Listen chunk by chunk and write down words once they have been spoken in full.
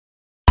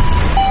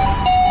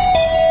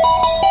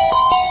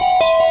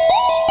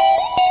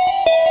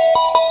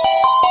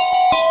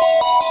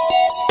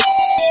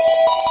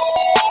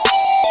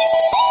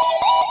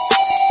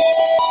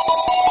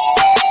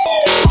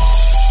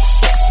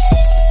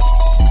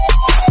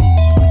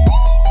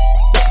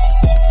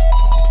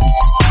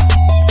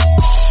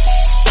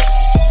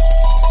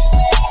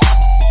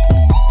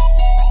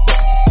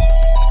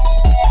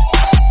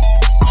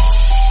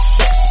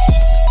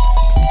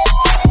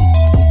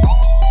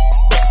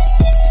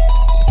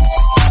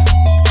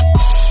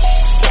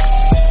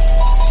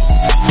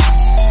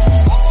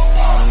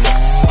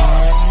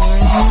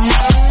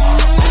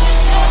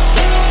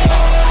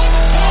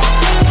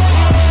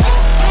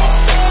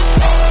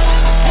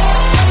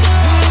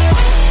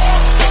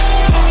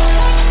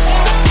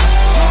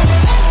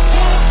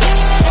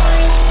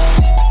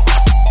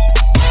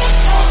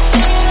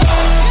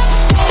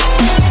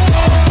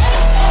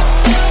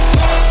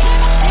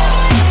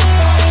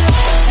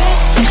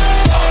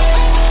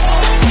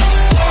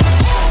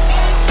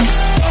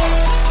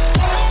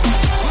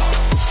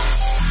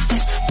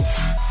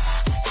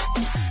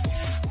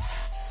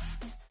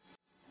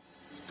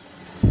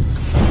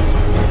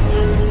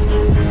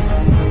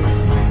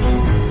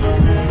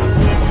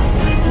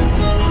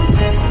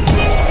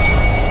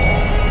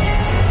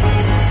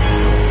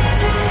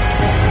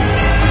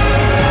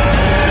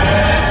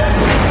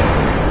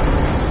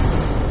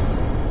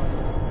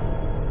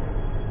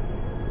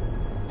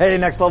Hey,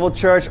 Next Level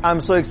Church,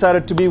 I'm so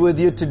excited to be with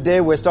you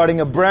today. We're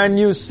starting a brand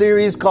new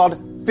series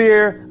called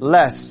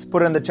Fearless.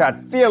 Put it in the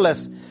chat,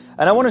 Fearless.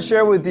 And I want to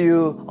share with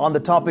you on the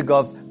topic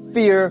of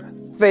fear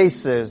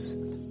faces.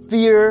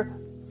 Fear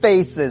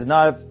faces,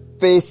 not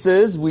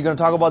faces. We're going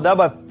to talk about that,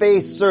 but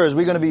facers.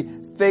 We're going to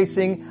be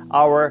facing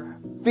our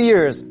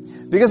fears.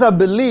 Because I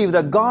believe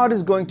that God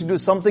is going to do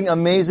something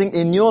amazing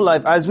in your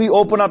life. As we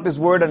open up His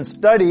Word and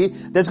study,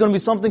 there's going to be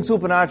something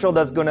supernatural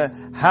that's going to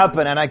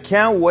happen. And I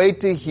can't wait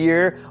to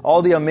hear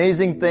all the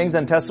amazing things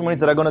and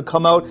testimonies that are going to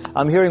come out.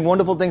 I'm hearing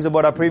wonderful things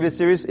about our previous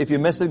series. If you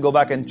missed it, go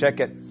back and check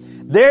it.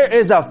 There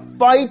is a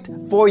fight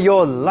for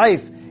your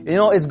life. You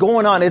know, it's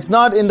going on. It's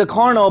not in the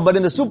carnal, but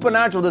in the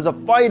supernatural, there's a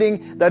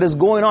fighting that is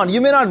going on.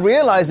 You may not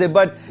realize it,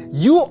 but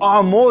you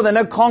are more than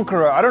a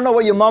conqueror. I don't know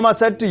what your mama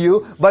said to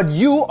you, but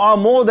you are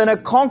more than a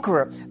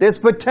conqueror. There's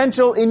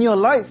potential in your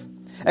life.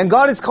 And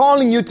God is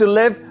calling you to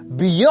live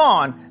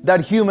beyond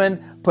that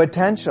human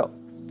potential.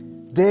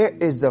 There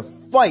is a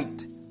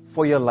fight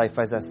for your life,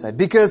 as I said,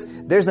 because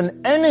there's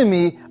an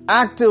enemy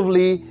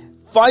actively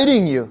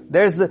fighting you.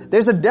 There's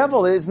a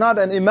devil. It's not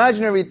an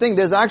imaginary thing.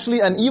 There's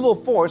actually an evil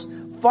force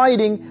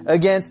fighting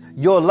against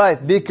your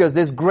life because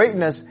there's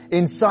greatness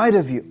inside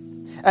of you.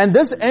 And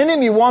this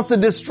enemy wants to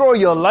destroy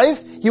your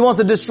life. He wants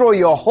to destroy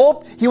your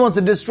hope. He wants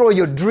to destroy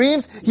your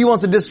dreams. He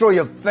wants to destroy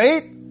your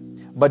faith.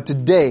 But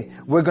today,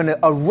 we're going to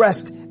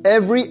arrest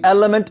every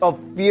element of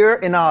fear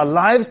in our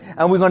lives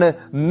and we're going to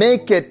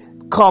make it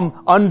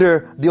come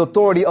under the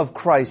authority of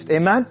Christ.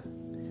 Amen?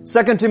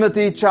 2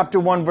 Timothy chapter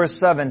 1 verse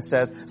 7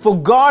 says, "For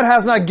God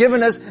has not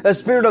given us a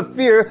spirit of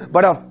fear,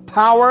 but of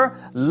power,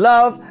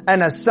 love,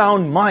 and a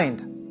sound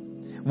mind."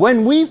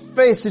 When we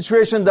face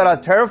situations that are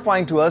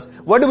terrifying to us,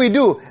 what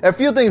do? A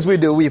few things we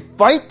do. We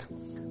fight,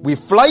 we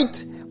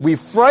flight, we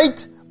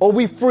fright, or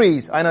we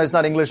freeze. I know it's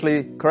not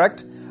Englishly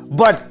correct,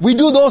 but we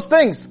do those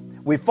things.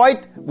 We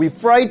fight, we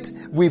fright,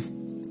 we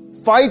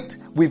fight,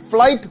 we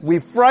flight, we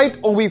fright,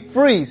 or we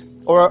freeze.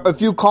 Or a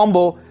few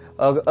combo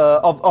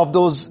of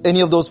those,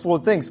 any of those four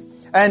things.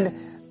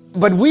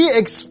 But we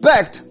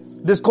expect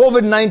this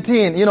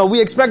COVID-19,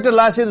 we expected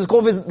last year this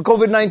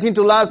COVID-19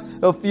 to last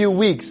a few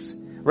weeks.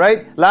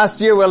 Right?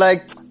 Last year we're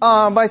like,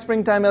 by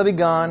springtime it'll be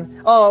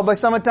gone. Oh, by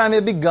summertime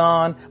it'll be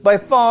gone. By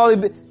fall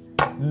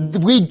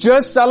We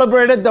just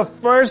celebrated the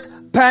first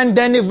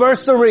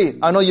pandemiversary.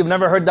 I know you've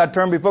never heard that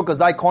term before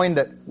because I coined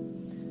it.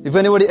 If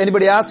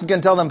anybody asks, you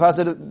can tell them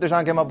Pastor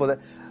Deshaun came up with it.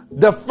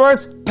 The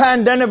first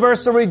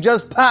pandemiversary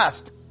just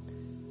passed.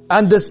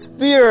 And this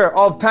fear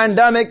of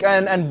pandemic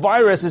and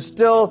virus is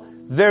still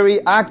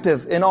very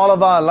active in all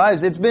of our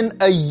lives. It's been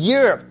a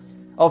year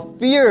of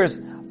fears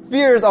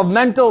of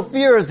mental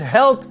fears,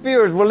 health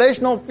fears,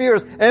 relational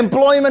fears,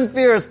 employment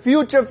fears,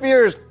 future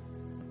fears.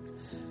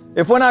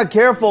 If we're not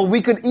careful,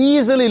 we could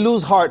easily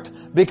lose heart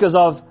because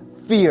of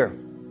fear.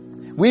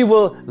 We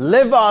will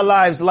live our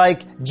lives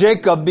like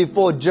Jacob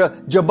before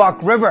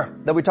Jabbok River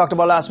that we talked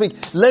about last week.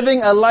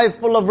 Living a life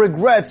full of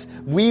regrets.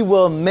 We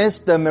will miss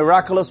the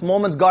miraculous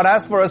moments God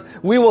has for us.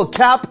 We will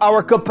cap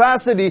our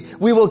capacity.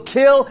 We will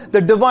kill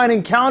the divine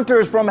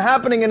encounters from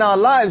happening in our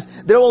lives.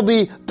 There will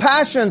be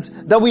passions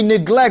that we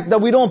neglect,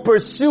 that we don't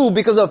pursue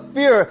because of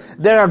fear.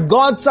 There are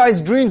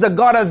God-sized dreams that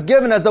God has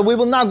given us that we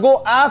will not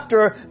go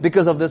after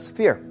because of this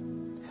fear.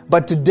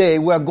 But today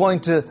we are going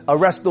to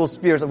arrest those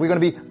fears. We're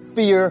going to be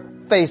fear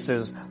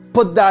facers.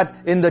 Put that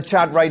in the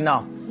chat right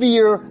now.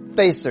 Fear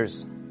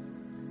facers.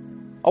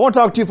 I want to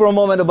talk to you for a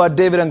moment about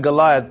David and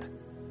Goliath.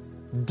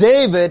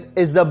 David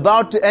is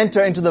about to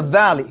enter into the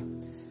valley.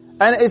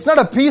 And it's not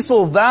a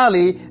peaceful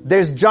valley.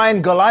 There's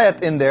giant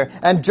Goliath in there.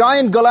 And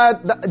giant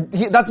Goliath,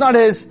 that's not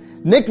his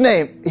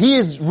nickname. He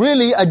is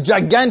really a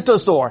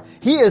gigantosaur.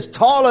 He is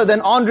taller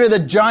than Andre the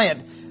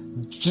Giant.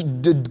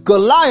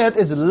 Goliath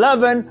is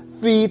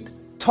 11 feet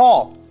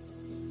tall.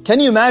 Can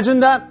you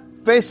imagine that?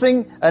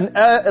 Facing an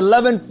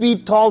 11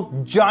 feet tall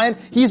giant.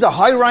 He's a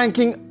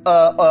high-ranking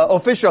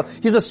official.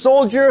 He's a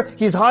soldier.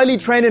 He's highly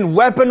trained in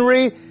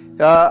weaponry,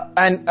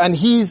 and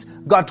he's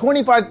got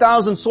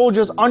 25,000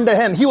 soldiers under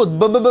him. He was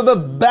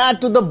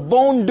bad to the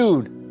bone,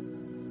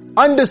 dude.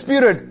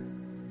 Undisputed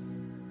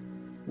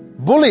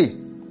bully,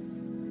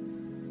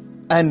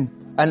 and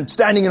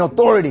standing in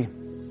authority.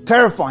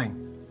 Terrifying.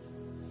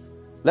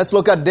 Let's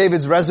look at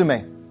David's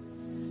resume.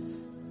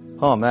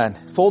 Oh man,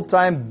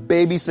 full-time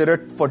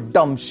babysitter for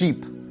dumb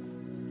sheep.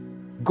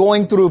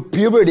 Going through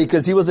puberty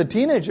because he was a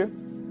teenager.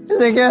 He's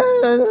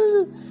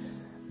like,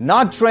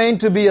 not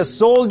trained to be a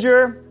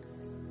soldier,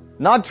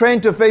 not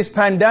trained to face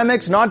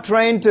pandemics, not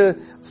trained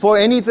for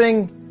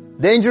anything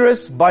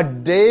dangerous,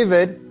 but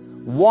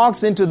David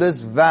walks into this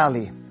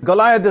valley.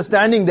 Goliath is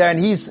standing there and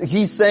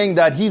he's saying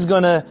that he's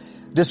gonna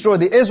destroy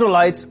the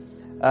Israelites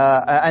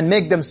and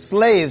make them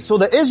slaves. So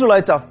the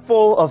Israelites are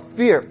full of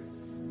fear.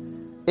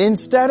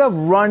 Instead of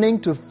running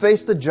to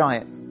face the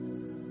giant,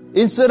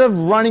 instead of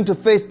running to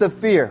face the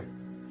fear,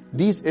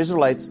 these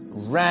Israelites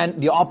ran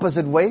the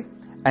opposite way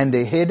and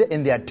they hid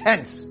in their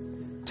tents,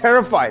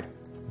 terrified.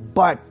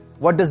 But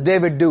what does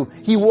David do?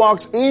 He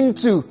walks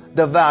into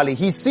the valley.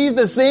 He sees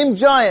the same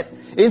giant.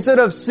 Instead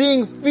of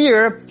seeing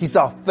fear, he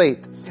saw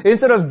faith.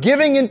 Instead of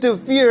giving into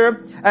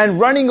fear and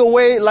running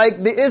away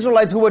like the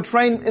Israelites who were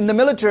trained in the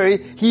military,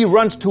 he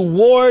runs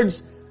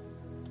towards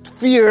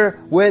fear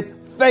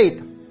with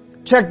faith.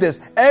 Check this.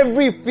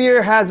 Every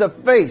fear has a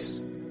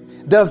face.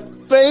 The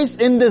face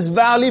in this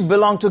valley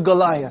belonged to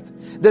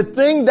Goliath. The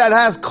thing that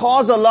has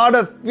caused a lot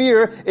of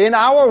fear in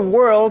our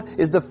world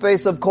is the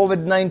face of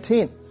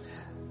COVID-19.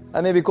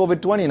 Maybe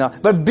COVID-20 now.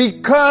 But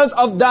because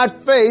of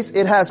that face,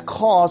 it has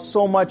caused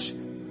so much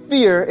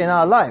fear in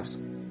our lives.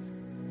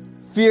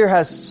 Fear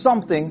has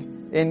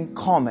something in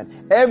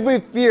common. Every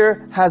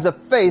fear has a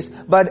face,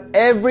 but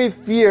every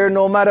fear,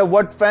 no matter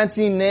what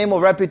fancy name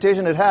or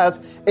reputation it has,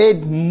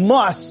 it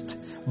must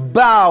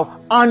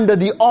bow under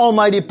the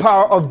almighty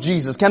power of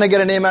Jesus. Can I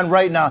get an amen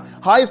right now?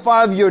 High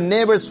five your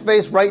neighbor's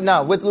face right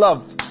now with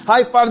love.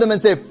 High five them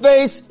and say,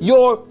 face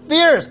your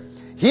fears.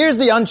 Here's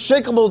the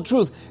unshakable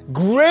truth.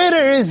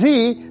 Greater is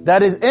he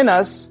that is in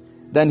us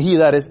than he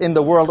that is in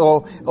the world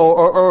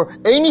or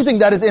anything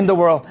that is in the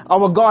world.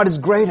 Our God is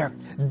greater.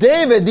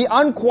 David, the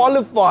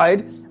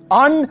unqualified,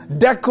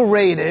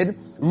 undecorated,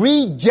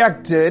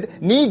 rejected,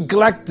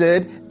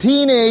 neglected,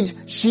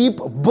 teenage sheep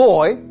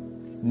boy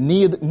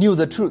knew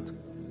the truth.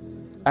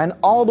 And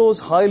all those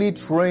highly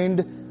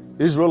trained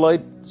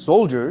Israelite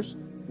soldiers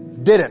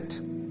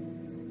didn't.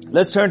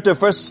 Let's turn to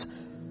 1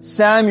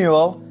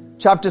 Samuel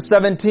chapter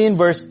 17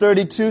 verse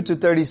 32 to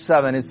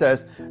 37. It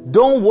says,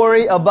 don't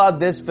worry about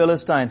this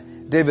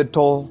Philistine, David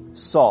told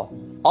Saul.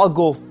 I'll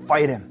go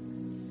fight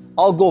him.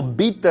 I'll go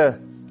beat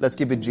let's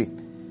keep it G.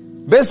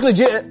 Basically,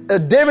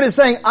 David is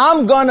saying,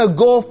 I'm gonna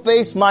go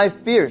face my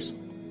fears.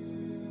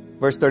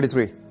 Verse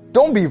 33.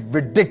 Don't be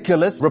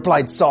ridiculous,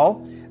 replied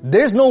Saul.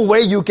 There's no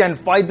way you can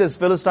fight this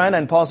Philistine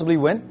and possibly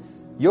win.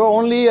 You're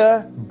only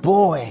a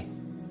boy.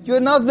 You're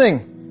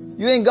nothing.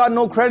 You ain't got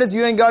no credits.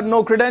 You ain't got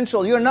no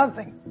credential. You're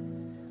nothing.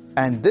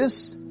 And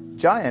this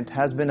giant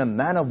has been a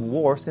man of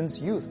war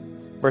since youth.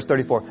 Verse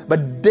 34.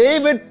 But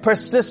David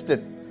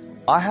persisted.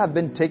 I have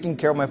been taking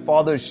care of my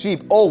father's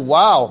sheep. Oh,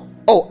 wow.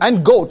 Oh,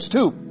 and goats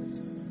too,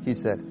 he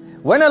said.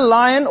 When a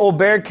lion or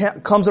bear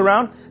comes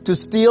around to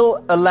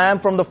steal a lamb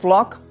from the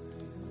flock,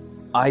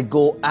 I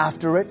go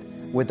after it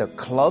with a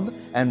club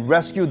and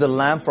rescue the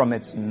lamb from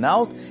its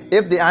mouth.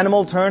 If the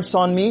animal turns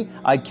on me,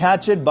 I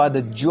catch it by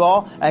the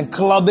jaw and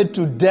club it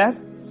to death.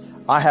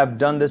 I have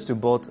done this to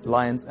both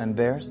lions and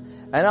bears,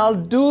 and I'll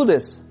do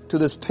this to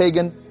this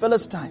pagan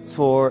Philistine,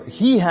 for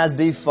he has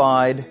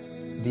defied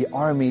the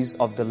armies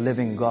of the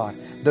living God.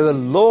 The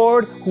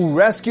Lord who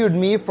rescued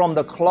me from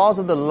the claws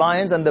of the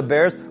lions and the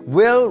bears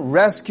will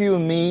rescue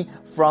me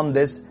from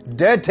this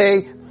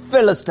dirty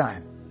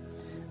Philistine.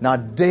 Now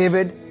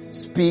David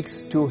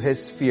speaks to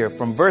his fear.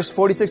 From verse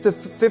 46 to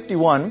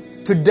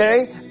 51,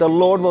 today the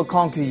Lord will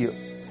conquer you,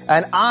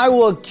 and I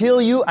will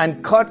kill you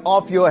and cut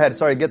off your head.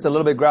 Sorry, it gets a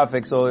little bit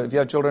graphic, so if you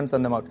have children,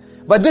 send them out.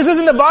 But this is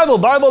in the Bible.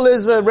 Bible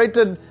is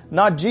rated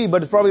not G,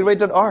 but it's probably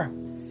rated R.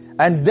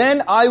 And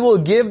then I will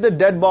give the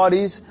dead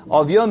bodies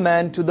of your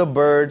men to the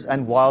birds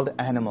and wild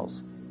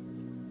animals.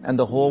 And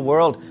the whole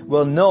world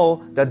will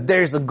know that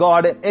there's a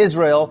God in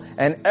Israel,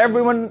 and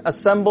everyone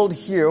assembled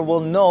here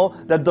will know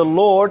that the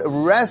Lord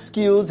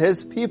rescues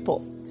his people,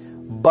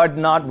 but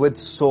not with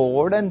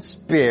sword and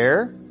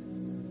spear.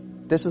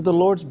 This is the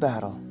Lord's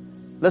battle.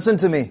 Listen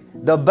to me.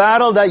 The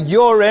battle that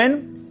you're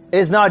in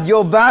is not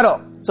your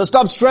battle. So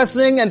stop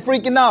stressing and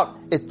freaking out.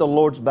 It's the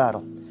Lord's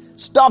battle.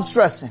 Stop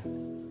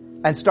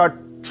stressing and start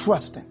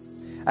trusting.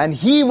 And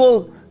he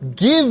will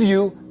give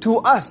you to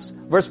us.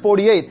 Verse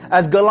 48.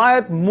 As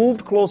Goliath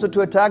moved closer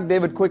to attack,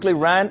 David quickly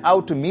ran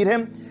out to meet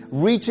him,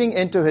 reaching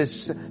into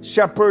his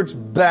shepherd's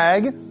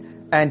bag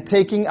and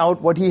taking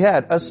out what he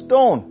had, a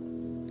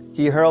stone.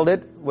 He hurled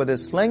it with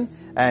his sling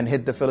and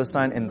hit the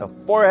Philistine in the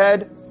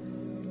forehead,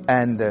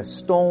 and the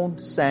stone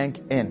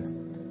sank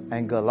in.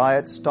 And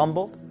Goliath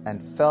stumbled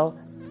and fell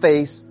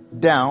face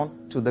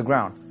down to the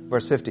ground.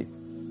 Verse 50.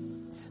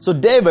 So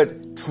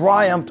David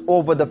triumphed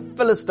over the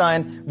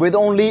Philistine with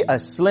only a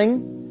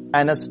sling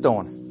and a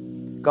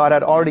stone. God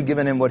had already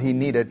given him what he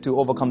needed to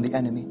overcome the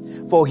enemy,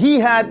 for he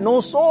had no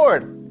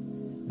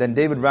sword. Then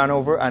David ran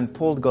over and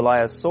pulled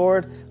Goliath's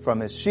sword from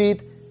his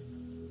sheath.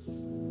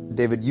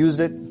 David used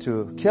it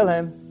to kill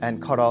him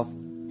and cut off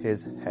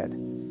his head.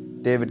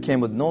 David came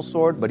with no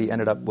sword, but he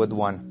ended up with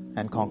one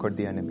and conquered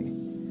the enemy.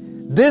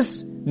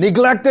 This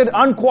neglected,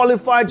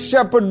 unqualified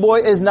shepherd boy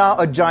is now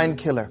a giant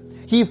killer.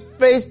 He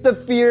faced the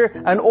fear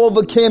and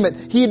overcame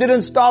it. He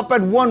didn't stop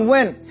at one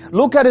win.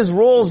 Look at his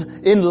roles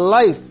in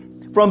life.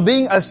 From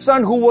being a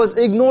son who was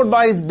ignored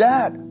by his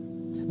dad.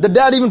 The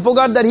dad even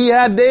forgot that he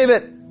had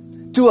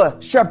David. To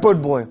a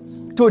shepherd boy.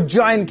 To a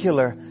giant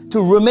killer.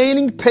 To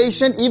remaining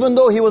patient even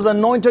though he was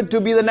anointed to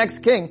be the next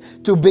king.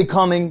 To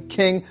becoming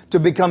king. To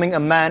becoming a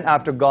man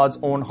after God's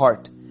own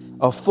heart.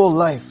 A full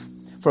life.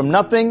 From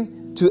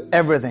nothing to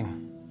everything.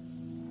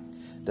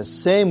 The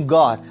same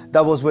God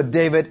that was with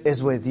David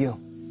is with you.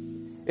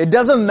 It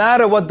doesn't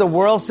matter what the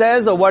world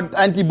says or what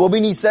Auntie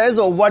Bobini says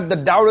or what the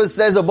doubter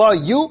says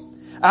about you.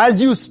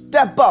 As you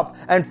step up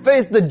and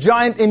face the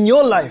giant in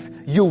your life,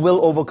 you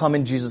will overcome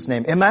in Jesus'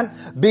 name. Amen?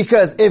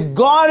 Because if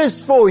God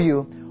is for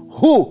you,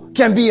 who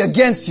can be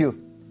against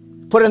you?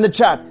 Put in the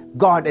chat,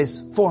 God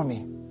is for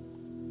me.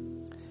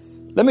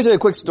 Let me tell you a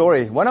quick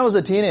story. When I was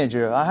a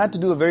teenager, I had to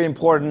do a very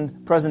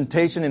important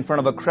presentation in front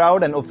of a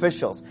crowd and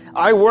officials.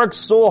 I worked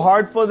so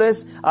hard for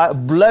this.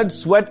 Blood,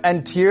 sweat,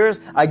 and tears.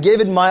 I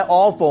gave it my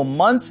all for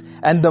months.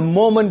 And the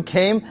moment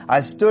came, I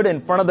stood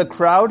in front of the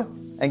crowd.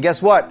 And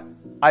guess what?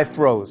 I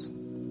froze.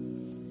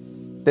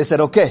 They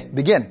said, okay,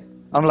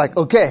 begin. I'm like,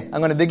 okay,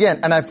 I'm going to begin.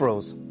 And I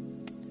froze.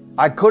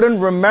 I couldn't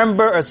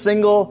remember a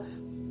single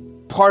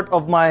part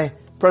of my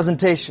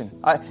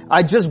presentation.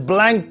 I just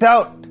blanked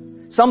out.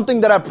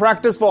 Something that I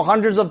practiced for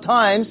hundreds of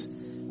times,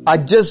 I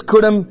just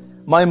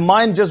couldn't, my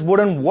mind just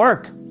wouldn't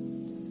work.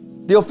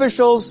 The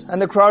officials and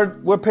the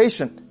crowd were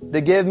patient. They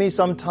gave me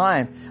some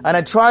time. And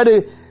I tried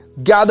to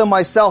gather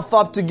myself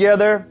up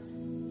together.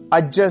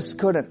 I just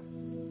couldn't.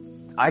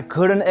 I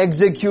couldn't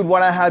execute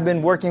what I had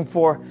been working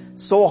for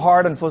so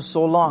hard and for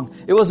so long.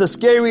 It was a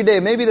scary day,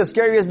 maybe the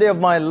scariest day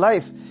of my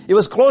life. It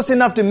was close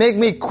enough to make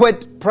me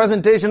quit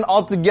presentation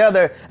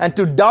altogether and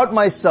to doubt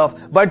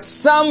myself. But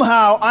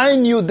somehow I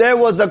knew there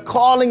was a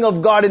calling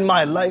of God in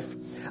my life.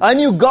 I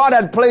knew God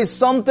had placed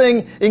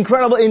something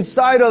incredible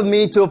inside of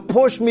me to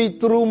push me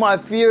through my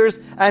fears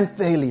and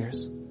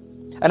failures.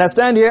 And I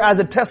stand here as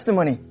a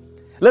testimony.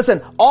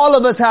 Listen, all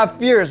of us have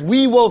fears.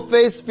 We will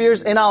face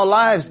fears in our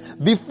lives.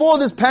 Before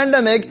this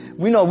pandemic,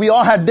 we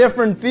all had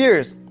different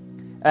fears.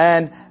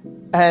 And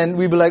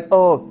we'd be like,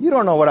 oh, you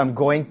don't know what I'm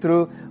going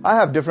through. I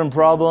have different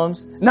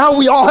problems. Now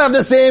we all have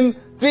the same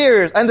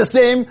fears and the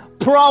same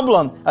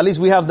problem. At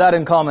least we have that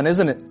in common,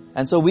 isn't it?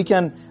 And so we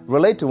can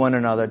relate to one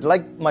another.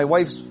 Like my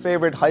wife's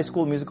favorite high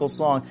school musical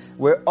song,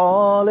 "We're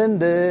all in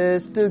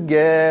this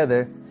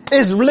together,"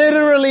 is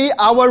literally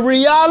our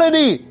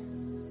reality.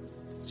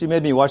 She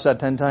made me watch that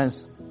 10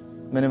 times.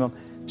 Minimum.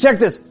 Check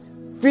this.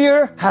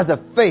 Fear has a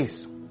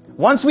face.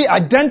 Once we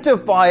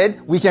identify it,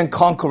 we can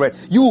conquer it.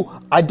 You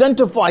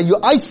identify, you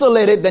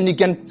isolate it, then you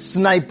can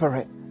sniper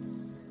it.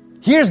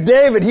 Here's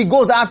David. He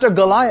goes after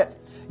Goliath.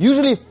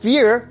 Usually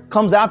fear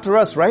comes after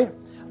us, right?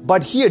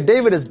 But here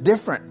David is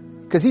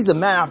different because he's a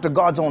man after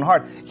God's own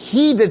heart.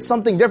 He did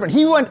something different.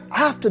 He went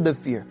after the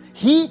fear.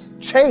 He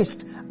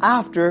chased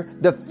after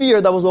the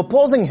fear that was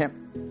opposing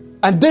him.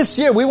 And this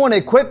year we want to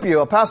equip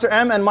you. Pastor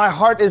M and my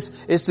heart is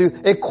to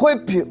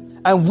equip you.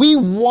 And we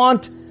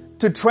want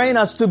to train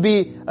us to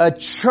be a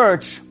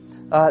church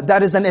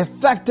that is an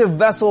effective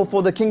vessel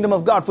for the kingdom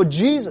of God, for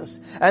Jesus.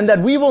 And that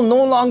we will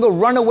no longer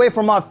run away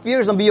from our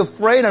fears and be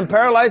afraid and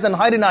paralyzed and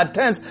hide in our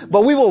tents,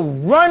 but we will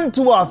run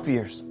to our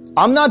fears.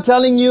 I'm not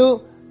telling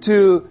you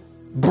to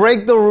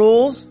break the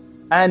rules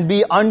and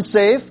be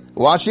unsafe.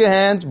 Wash your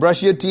hands,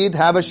 brush your teeth,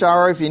 have a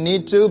shower if you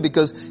need to,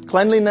 because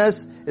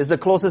cleanliness is the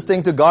closest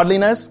thing to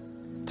godliness.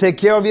 Take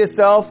care of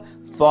yourself,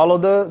 follow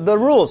the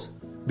rules.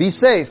 Be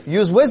safe.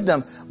 Use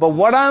wisdom. But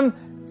what I'm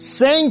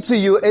saying to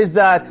you is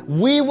that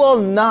we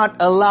will not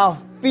allow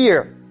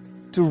fear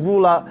to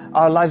rule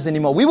our lives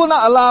anymore. We will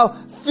not allow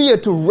fear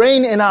to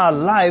reign in our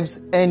lives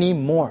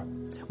anymore.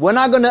 We're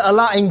not going to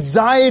allow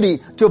anxiety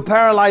to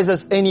paralyze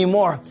us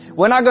anymore.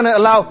 We're not going to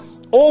allow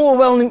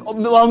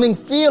overwhelming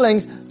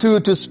feelings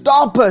to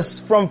stop us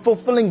from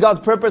fulfilling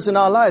God's purpose in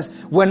our lives.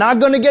 We're not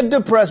going to get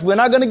depressed. We're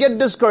not going to get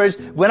discouraged.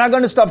 We're not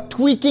going to stop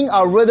tweaking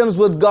our rhythms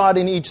with God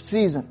in each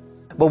season.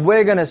 But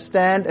we're going to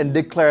stand and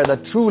declare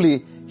that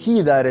truly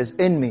he that is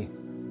in me,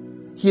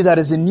 he that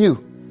is in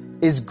you,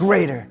 is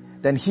greater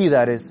than he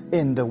that is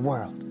in the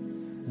world.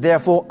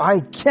 Therefore,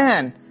 I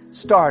can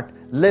start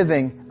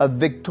living a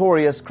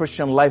victorious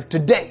Christian life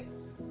today.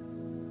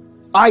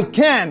 I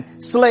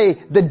can slay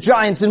the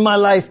giants in my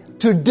life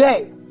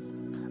today.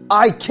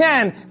 I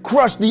can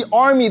crush the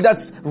army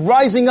that's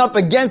rising up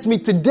against me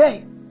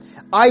today.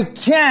 I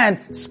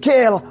can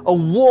scale a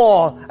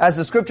wall, as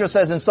the scripture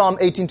says in Psalm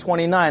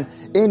 18:29.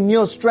 In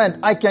your strength,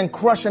 I can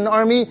crush an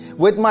army.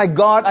 With my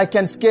God, I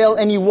can scale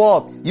any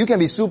wall. You can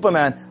be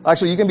Superman.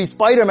 Actually, you can be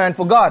Spider-Man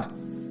for God.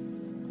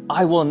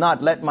 I will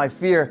not let my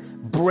fear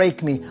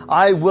break me.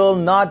 I will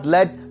not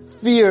let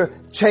fear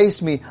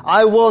chase me.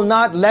 I will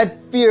not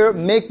let fear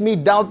make me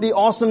doubt the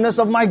awesomeness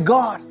of my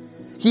God.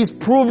 He's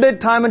proved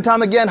it time and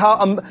time again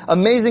how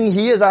amazing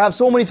He is. I have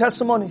so many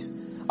testimonies.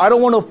 I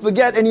don't want to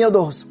forget any of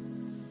those.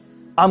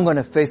 I'm going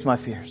to face my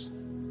fears.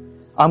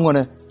 I'm going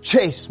to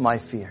chase my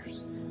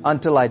fears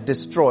until I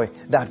destroy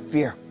that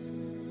fear.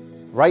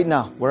 Right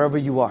now, wherever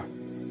you are,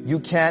 you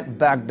can't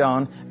back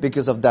down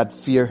because of that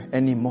fear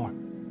anymore.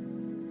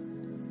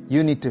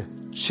 You need to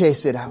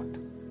chase it out.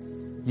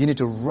 You need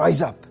to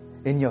rise up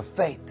in your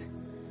faith.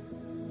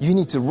 You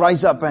need to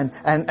rise up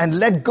and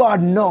let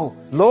God know,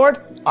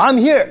 Lord, I'm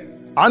here.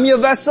 I'm your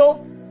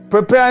vessel.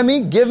 Prepare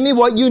me, give me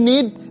what you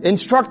need,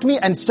 instruct me,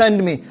 and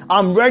send me.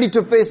 I'm ready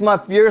to face my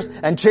fears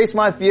and chase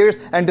my fears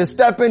and to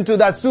step into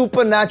that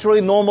supernaturally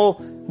normal,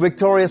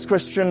 victorious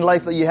Christian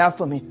life that you have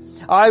for me.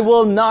 I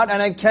will not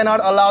and I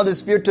cannot allow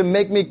this fear to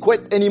make me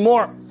quit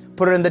anymore.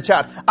 Put it in the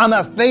chat. I'm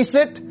going to face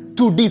it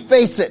to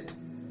deface it.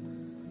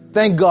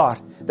 Thank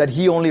God that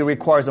He only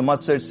requires a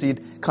mustard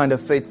seed kind of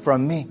faith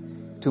from me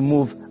to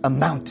move a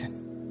mountain.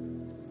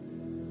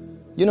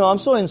 You know, I'm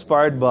so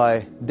inspired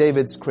by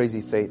David's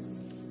crazy faith.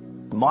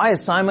 My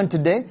assignment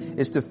today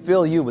is to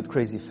fill you with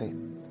crazy faith.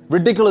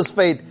 Ridiculous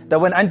faith that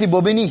when Auntie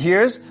Bobini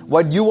hears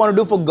what you want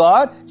to do for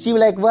God, she'll be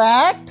like,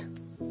 what?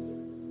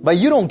 But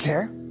you don't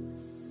care.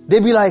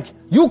 They'd be like,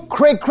 you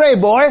cray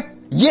boy.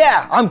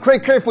 Yeah, I'm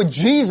cray for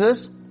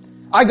Jesus.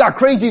 I got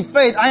crazy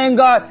faith. I'm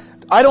not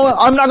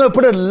going to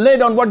put a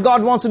lid on what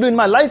God wants to do in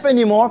my life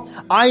anymore.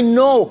 I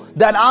know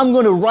that I'm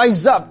going to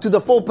rise up to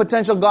the full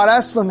potential God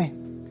has for me.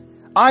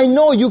 I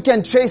know you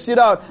can chase it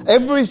out.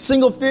 Every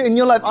single fear in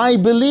your life, I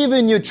believe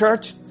in you,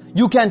 church.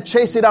 You can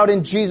chase it out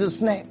in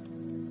Jesus'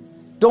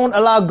 name. Don't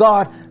allow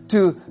God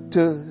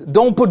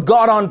don't put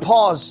God on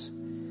pause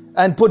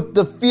and put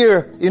the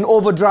fear in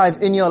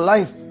overdrive in your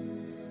life.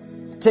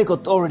 Take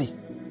authority.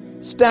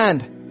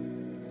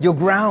 Stand your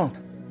ground.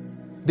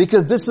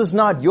 Because this is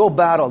not your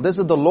battle. This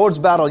is the Lord's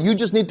battle. You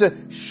just need to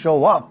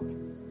show up.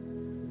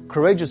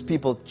 Courageous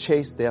people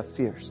chase their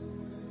fears.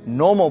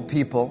 Normal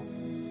people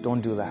don't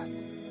do that.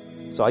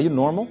 So are you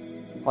normal?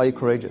 Or are you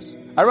courageous?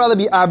 I'd rather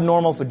be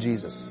abnormal for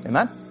Jesus.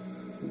 Amen?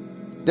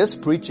 This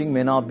preaching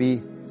may not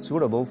be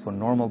suitable for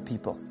normal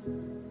people.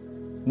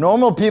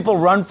 Normal people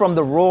run from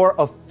the roar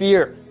of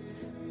fear.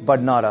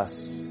 But not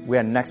us. We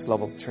are next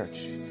level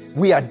church.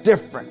 We are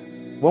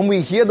different. When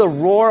we hear the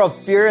roar of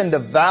fear in the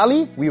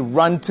valley, we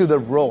run to the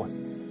roar.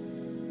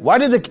 Why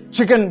did the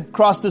chicken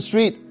cross the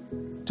street?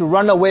 To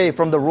run away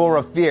from the roar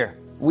of fear.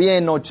 We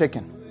ain't no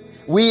chicken.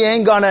 We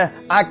ain't gonna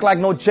act like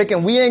no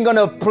chicken. We ain't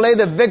gonna play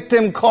the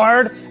victim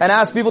card and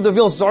ask people to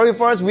feel sorry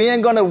for us. We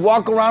ain't gonna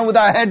walk around with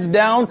our heads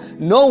down.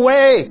 No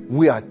way.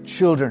 We are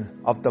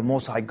children of the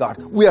Most High God.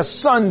 We are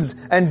sons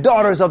and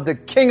daughters of the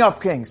King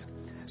of Kings.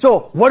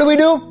 So what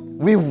do?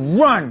 We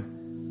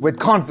run with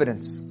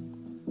confidence.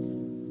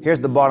 Here's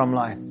the bottom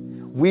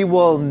line. We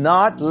will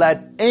not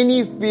let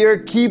any fear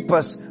keep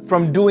us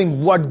from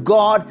doing what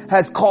God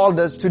has called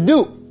us to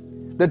do.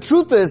 The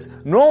truth is,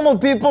 normal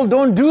people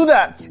don't do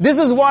that. This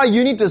is why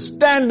you need to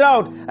stand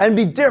out and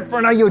be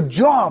different at your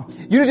job.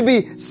 You need to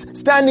be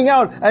standing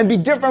out and be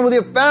different with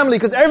your family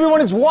because everyone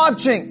is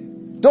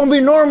watching. Don't be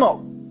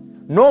normal.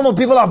 Normal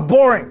people are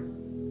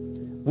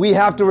boring. We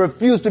have to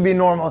refuse to be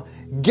normal.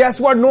 Guess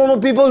what normal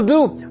people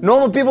do?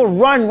 Normal people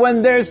run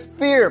when there's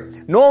fear.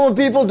 Normal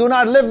people do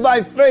not live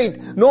by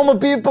faith. Normal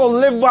people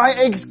live by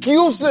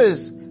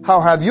excuses. How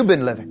have you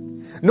been living?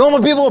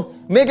 Normal people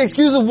make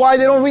excuses why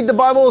they don't read the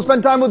Bible or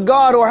spend time with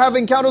God or have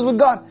encounters with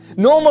God.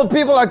 Normal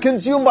people are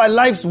consumed by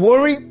life's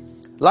worry,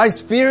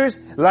 life's fears,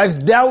 life's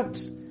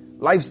doubts,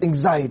 life's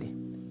anxiety.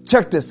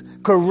 Check this.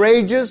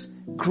 Courageous,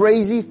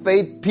 crazy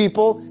faith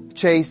people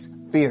chase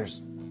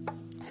fears.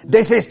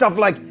 They say stuff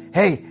like,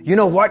 hey, you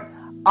know what?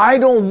 I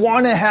don't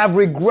want to have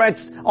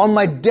regrets on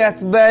my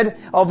deathbed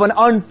of an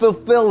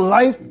unfulfilled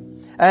life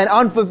and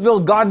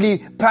unfulfilled godly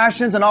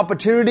passions and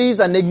opportunities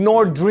and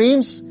ignored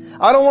dreams.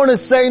 I don't want to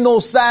say no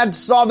sad,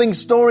 sobbing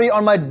story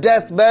on my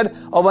deathbed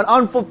of an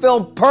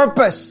unfulfilled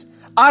purpose.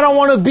 I don't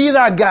want to be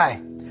that guy.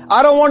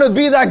 I don't want to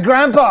be that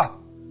grandpa.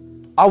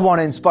 I want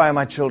to inspire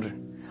my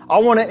children. I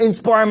want to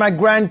inspire my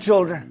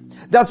grandchildren.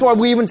 That's why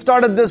we even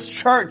started this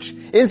church.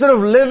 Instead of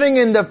living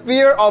in the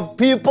fear of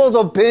people's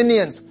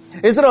opinions,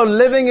 instead of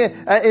living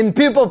in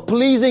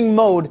people-pleasing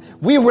mode,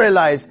 we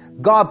realize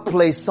God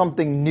placed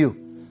something new.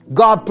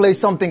 God placed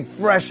something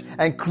fresh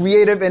and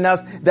creative in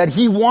us that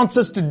He wants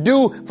us to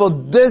do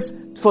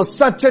for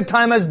such a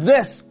time as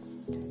this.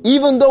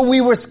 Even though we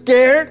were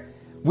scared,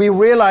 we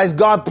realized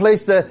God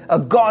placed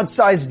a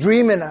God-sized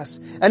dream in us.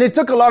 And it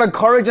took a lot of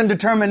courage and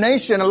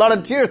determination, a lot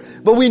of tears,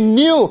 but we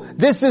knew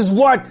this is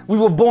what we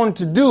were born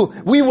to do.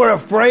 We were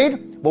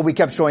afraid, but we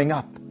kept showing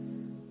up.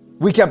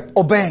 We kept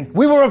obeying.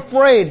 We were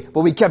afraid, but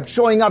we kept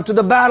showing up to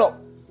the battle.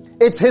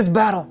 It's His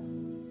battle.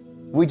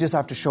 We just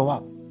have to show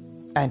up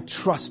and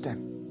trust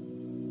Him.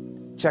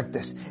 Check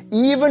this.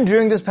 Even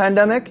during this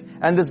pandemic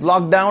and this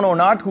lockdown or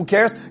not, who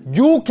cares?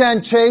 You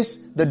can chase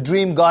the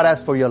dream God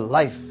has for your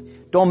life.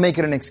 Don't make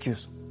it an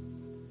excuse.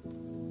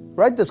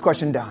 Write this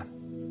question down.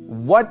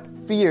 What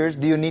fears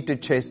do you need to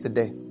chase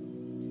today?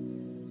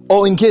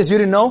 Oh, in case you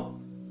didn't know,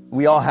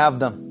 we all have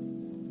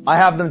them. I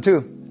have them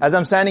too. As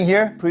I'm standing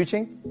here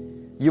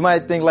preaching, you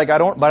might think like I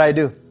don't, but I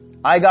do.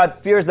 I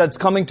got fears that's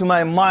coming to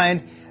my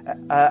mind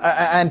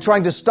and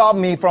trying to stop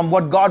me from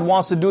what God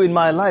wants to do in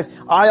my life.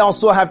 I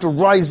also have to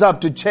rise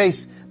up to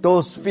chase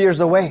those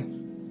fears away.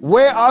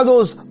 Where are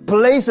those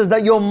places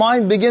that your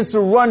mind begins to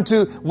run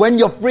to when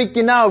you're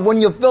freaking out, when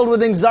you're filled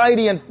with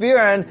anxiety and fear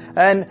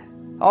and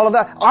all of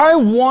that? I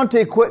want to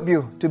equip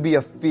you to be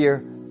a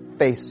fear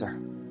facer.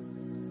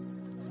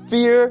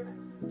 Fear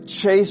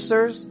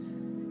chasers,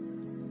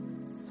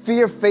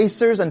 fear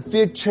facers and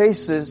fear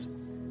chasers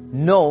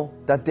know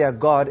that their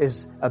God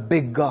is a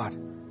big God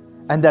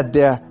and that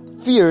their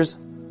fears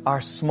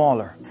are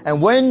smaller.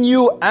 And when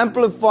you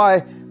amplify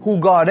who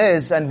God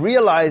is and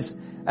realize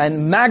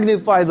and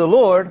magnify the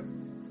Lord,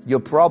 your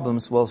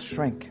problems will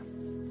shrink.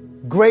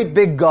 Great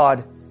big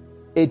God,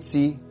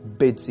 itsy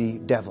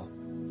bitsy devil.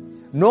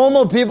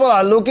 Normal people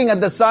are looking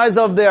at the size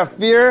of their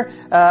fear,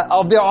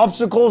 of their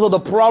obstacles or the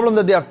problem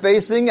that they are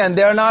facing, and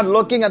they're not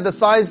looking at the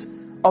size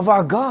of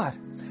our God.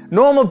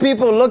 Normal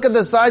people look at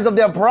the size of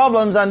their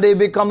problems and they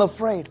become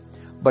afraid.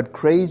 But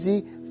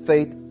crazy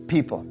faith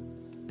people,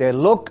 they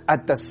look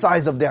at the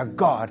size of their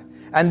God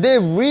and they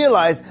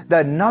realize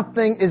that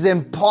nothing is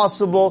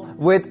impossible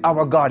with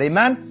our God.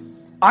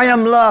 Amen? I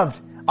am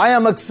loved. I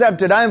am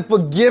accepted. I am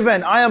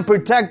forgiven. I am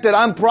protected.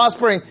 I'm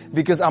prospering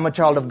because I'm a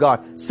child of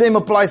God. Same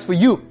applies for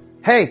you.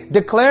 Hey,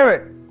 declare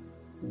it.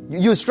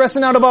 You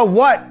stressing out about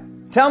what?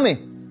 Tell me.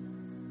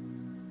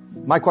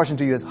 My question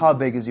to you is, how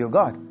big is your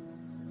God?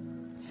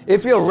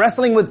 If you're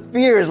wrestling with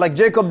fears like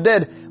Jacob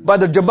did by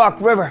the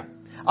Jabbok River,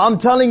 I'm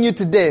telling you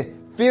today,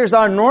 fears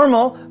are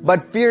normal,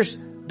 but fears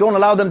don't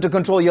allow them to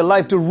control your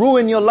life, to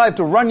ruin your life,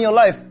 to run your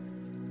life,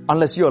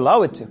 unless you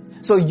allow it to.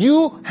 So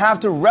you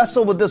have to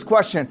wrestle with this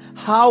question.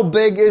 How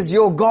big is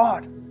your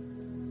God?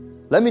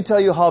 Let me tell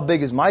you how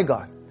big is my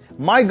God.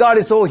 My God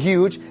is so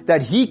huge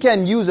that He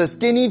can use a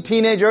skinny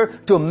teenager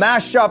to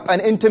mash up an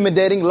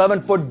intimidating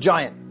 11-foot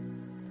giant.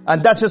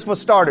 And that's just for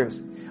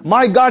starters.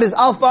 My God is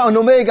Alpha and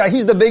Omega.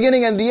 He's the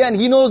beginning and the end.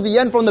 He knows the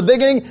end from the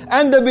beginning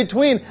and the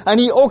between, and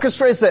He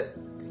orchestrates it.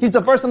 He's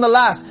the first and the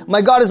last.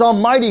 My God is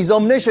almighty. He's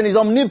omniscient. He's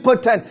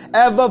omnipotent,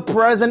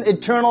 ever-present,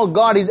 eternal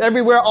God. He's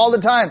everywhere all the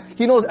time.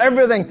 He knows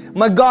everything.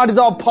 My God is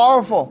all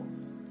powerful.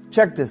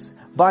 Check this.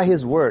 By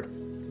His word.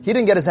 He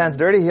didn't get His hands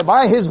dirty.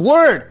 By His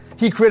word,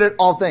 He created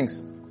all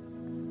things.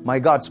 My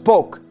God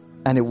spoke,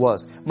 and it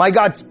was. My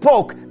God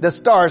spoke the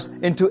stars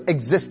into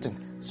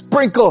existence.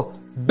 Sprinkle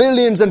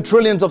billions and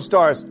trillions of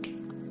stars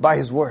by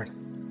His word.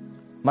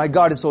 My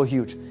God is so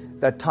huge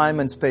that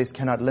time and space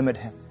cannot limit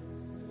Him.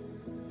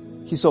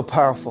 He's so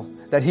powerful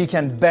that He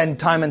can bend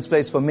time and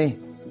space for me.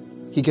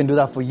 He can do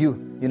that for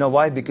you. You know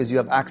why? Because you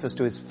have access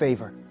to His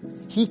favor.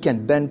 He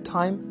can bend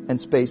time and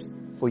space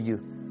for you.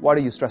 What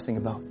are you stressing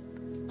about?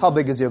 How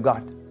big is your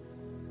God?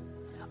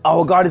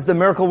 Our God is the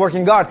miracle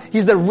working God.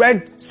 He's the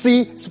Red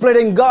Sea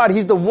splitting God.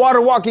 He's the water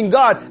walking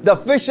God. The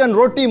fish and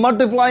roti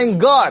multiplying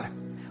God.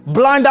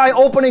 Blind eye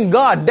opening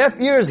God.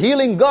 Deaf ears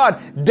healing God.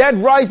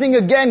 Dead rising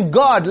again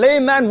God.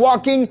 Lame man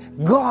walking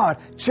God.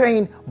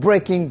 Chain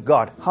breaking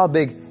God. How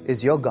big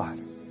is your God?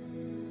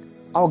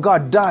 Our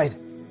God died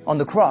on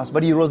the cross,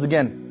 but He rose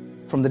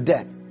again from the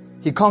dead.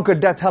 He conquered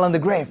death, hell, and the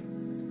grave.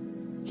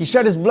 He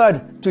shed His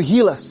blood to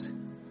heal us.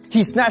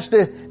 He snatched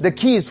the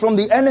keys from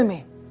the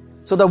enemy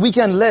so that we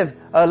can live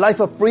a life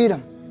of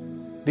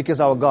freedom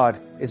because our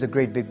God is a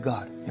great big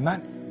God.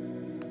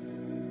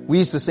 Amen? We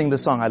used to sing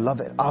this song. I love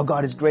it. Our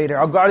God is greater.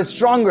 Our God is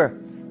stronger.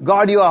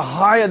 God, You are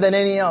higher than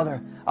any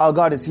other. Our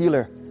God is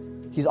healer.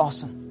 He's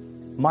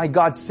awesome. My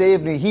God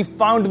saved me. He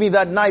found me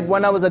that night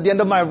when I was at the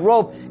end of my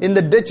rope in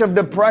the ditch of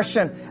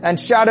depression and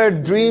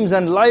shattered dreams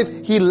and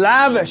life. He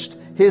lavished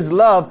His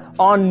love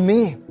on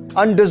me,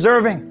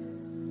 undeserving.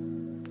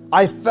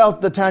 I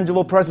felt the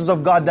tangible presence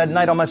of God that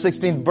night on my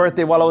 16th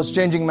birthday while I was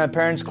changing my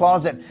parents'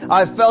 closet.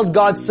 I felt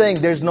God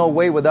saying, there's no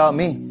way without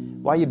me.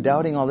 Why are you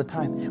doubting all the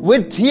time?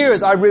 With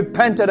tears, I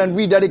repented and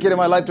rededicated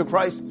my life to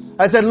Christ.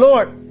 I said,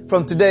 Lord,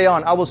 from today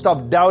on, I will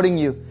stop doubting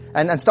You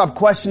and stop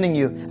questioning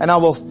You, and I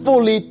will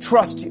fully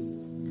trust You.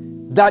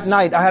 That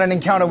night, I had an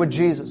encounter with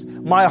Jesus.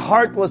 My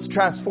heart was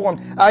transformed.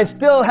 I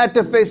still had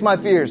to face my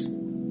fears.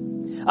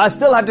 I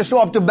still had to show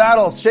up to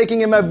battles,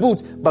 shaking in my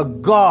boots,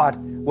 but God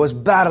was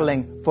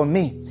battling for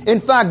me. In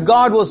fact,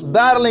 God was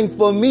battling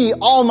for me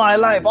all my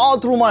life, all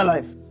through my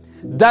life.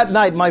 That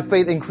night, my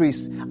faith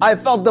increased. I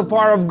felt the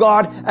power of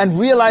God and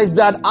realized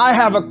that I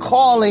have a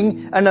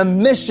calling and a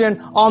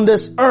mission on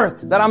this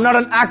earth, that I'm not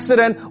an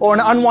accident or an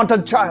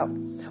unwanted child.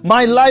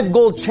 My life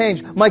goals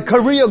changed. My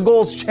career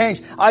goals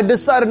changed. I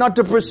decided not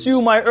to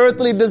pursue my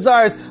earthly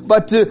desires,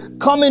 but to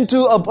come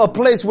into a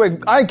place where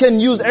I can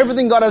use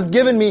everything God has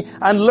given me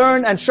and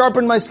learn and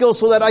sharpen my skills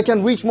so that I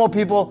can reach more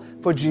people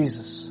for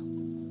Jesus.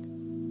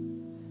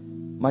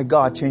 My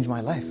God changed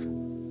my life.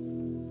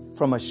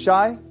 From a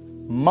shy,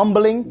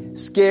 mumbling,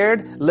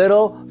 scared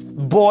little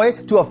boy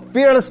to a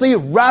fearlessly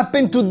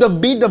rapping to the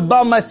beat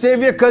about my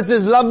Savior because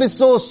His love is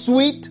so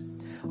sweet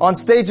on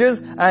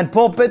stages and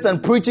pulpits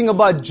and preaching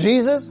about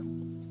Jesus.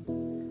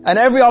 And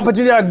every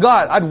opportunity I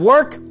got at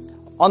work,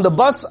 on the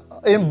bus,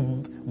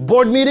 in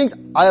board meetings,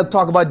 I'll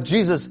talk about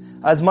Jesus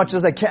as much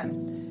as I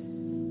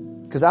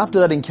can. Because after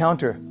that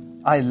encounter,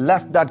 I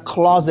left that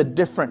closet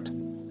different.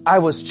 I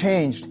was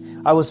changed.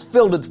 I was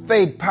filled with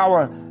faith,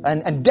 power,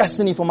 and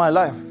destiny for my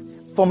life.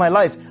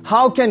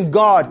 How can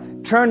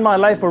God turn my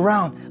life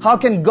around? How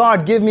can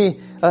God give me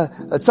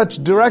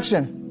such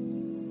direction?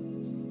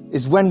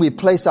 Is when we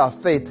place our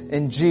faith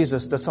in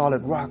Jesus, the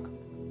solid rock.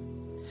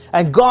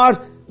 And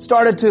God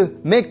started to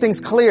make things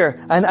clear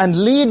and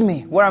lead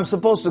me where I'm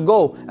supposed to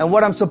go and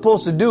what I'm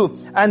supposed to do.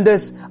 And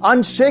this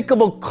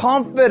unshakable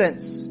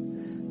confidence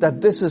that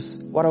this is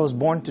what I was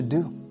born to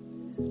do.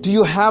 Do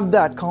you have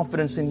that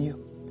confidence in you?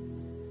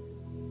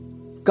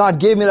 God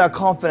gave me that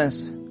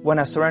confidence when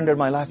I surrendered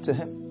my life to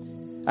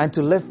Him and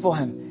to live for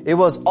Him. It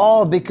was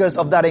all because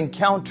of that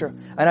encounter.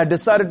 And I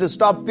decided to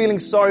stop feeling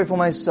sorry for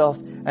myself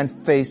and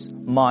face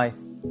my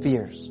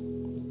fears.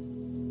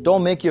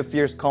 Don't make your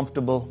fears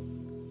comfortable,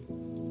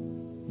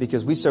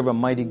 because we serve a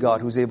mighty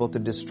God who's able to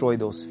destroy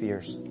those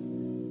fears.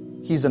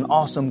 He's an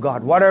awesome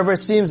God. Whatever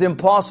seems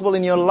impossible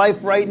in your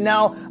life right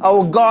now,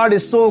 our God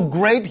is so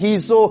great.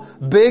 He's so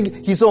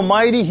big. He's so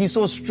mighty. He's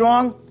so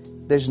strong.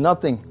 There's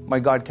nothing my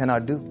God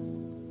cannot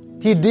do.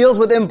 He deals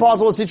with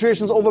impossible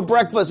situations over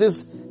breakfast.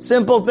 It's a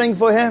simple thing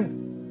for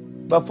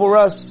Him. But for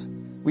us,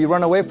 we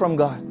run away from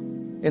God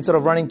instead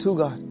of running to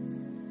God.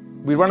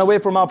 We run away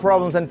from our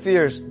problems and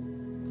fears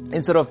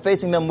instead of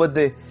facing them with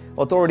the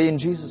authority in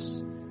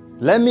Jesus.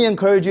 Let me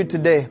encourage you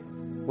today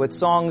with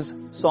songs,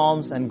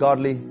 psalms, and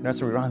godly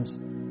nursery rhymes.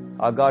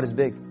 Our God is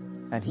big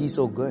and He's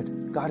so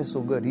good. God is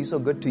so good. He's so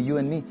good to you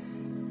and me.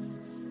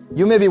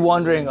 You may be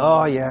wondering,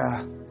 oh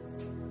yeah,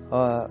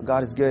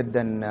 God is good,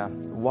 then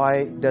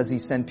why does He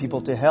send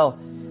people to hell?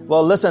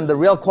 Well, listen, the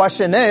real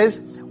question is,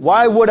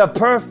 why would a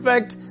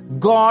perfect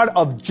God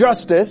of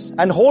justice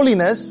and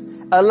holiness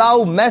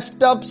allow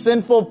messed up,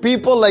 sinful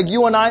people like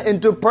you and I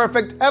into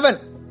perfect heaven?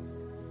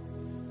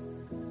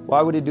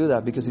 Why would He do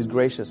that? Because He's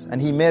gracious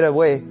and He made a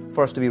way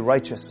for us to be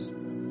righteous.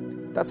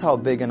 That's how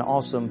big and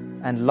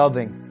awesome and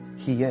loving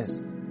He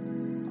is.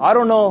 I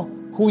don't know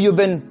who you've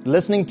been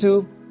listening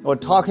to or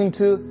talking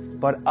to,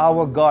 but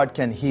our God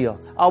can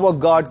heal. Our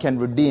God can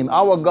redeem.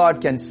 Our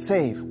God can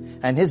save.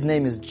 And His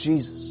name is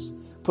Jesus.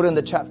 Put it in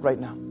the chat right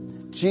now.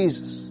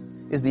 Jesus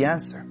is the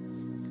answer.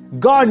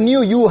 God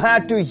knew you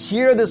had to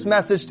hear this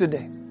message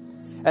today.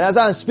 And as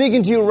I'm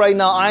speaking to you right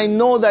now, I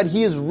know that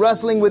He is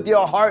wrestling with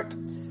your heart.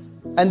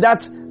 And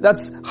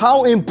that's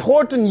how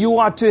important you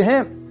are to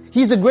Him.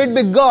 He's a great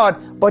big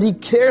God, but He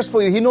cares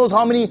for you. He knows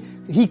how many,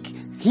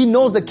 He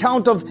knows the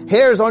count of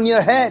hairs on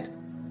your head.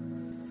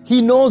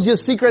 He knows your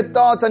secret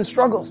thoughts and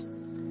struggles.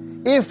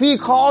 If He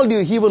called you,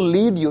 He will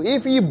lead you.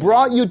 If He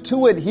brought you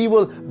to it, He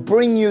will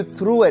bring you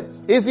through it.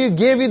 If He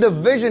gave you the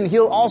vision,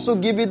 He'll also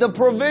give you the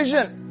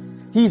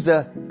provision. He's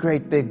a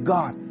great big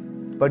God,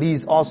 but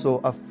He's also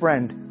a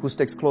friend who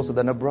sticks closer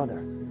than a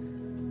brother.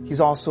 He's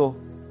also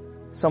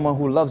someone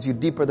who loves you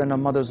deeper than a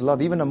mother's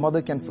love. Even a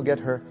mother can forget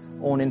her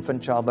own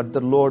infant child, but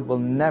the Lord will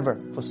never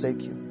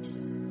forsake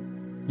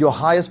you. Your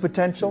highest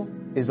potential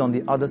is on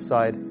the other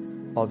side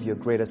of your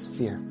greatest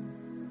fear.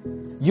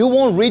 You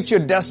won't reach your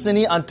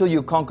destiny until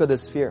you conquer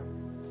this fear.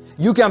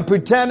 You can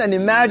pretend and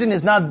imagine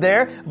it's not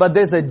there, but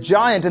there's a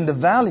giant in the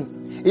valley.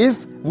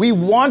 If we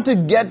want to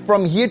get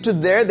from here to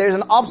there, there's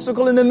an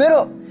obstacle in the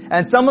middle,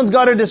 and someone's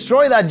got to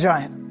destroy that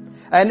giant.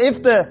 And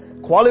if the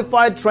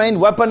qualified, trained,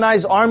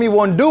 weaponized army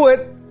won't do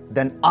it,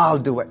 then I'll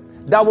do it.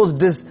 That was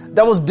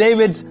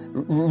David's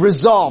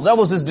resolve. That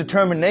was his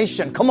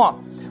determination. Come on.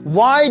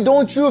 Why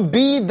don't you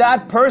be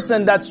that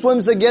person that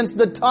swims against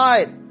the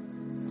tide?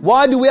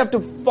 Why do we have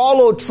to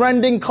follow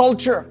trending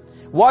culture?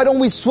 Why don't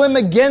we swim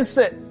against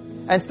it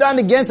and stand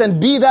against and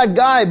be that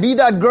guy, be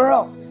that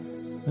girl?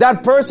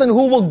 That person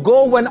who will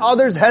go when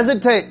others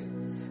hesitate.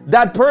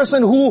 That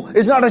person who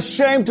is not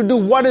ashamed to do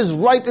what is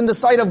right in the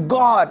sight of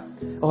God.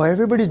 Oh,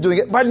 everybody's doing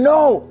it. But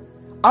no,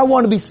 I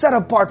want to be set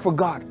apart for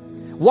God.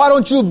 Why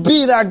don't you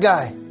be that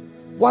guy?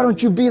 Why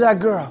don't you be that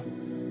girl?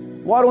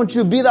 Why don't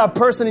you be that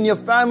person in your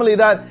family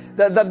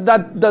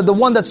the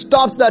one that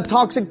stops that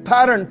toxic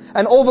pattern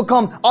and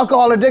overcome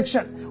alcohol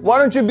addiction? Why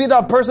don't you be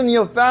that person in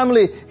your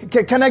family?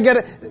 Can I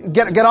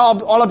get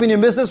all up in your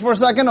business for a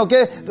second?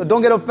 Okay?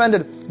 Don't get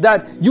offended.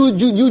 That you're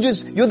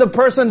the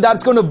person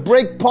that's going to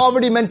break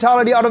poverty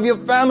mentality out of your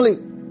family.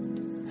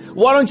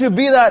 Why don't you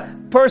be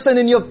that person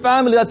in your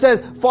family that says,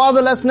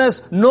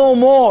 fatherlessness no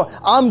more.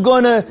 I'm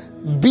going to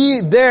be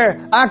there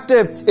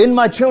active in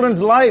my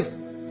children's life.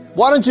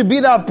 Why don't you be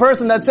that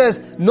person that says,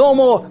 no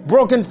more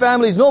broken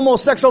families, no more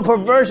sexual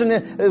perversion.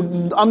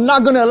 I'm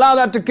not going to allow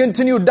that to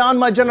continue down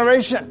my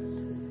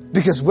generation.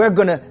 Because we're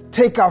going to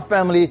take our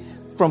family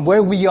from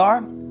where we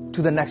are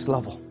to the next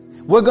level.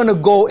 We're going to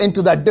go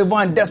into that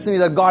divine destiny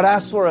that God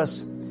has for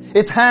us.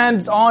 It's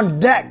hands on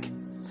deck.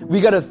 We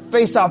got to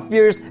face our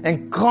fears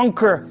and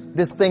conquer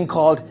this thing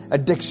called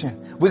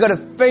addiction. We got to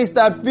face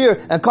that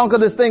fear and conquer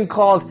this thing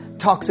called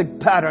toxic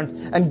patterns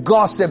and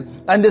gossip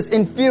and this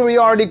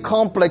inferiority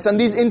complex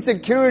and these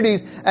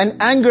insecurities and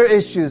anger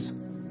issues.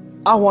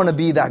 I want to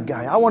be that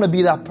guy. I want to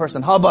be that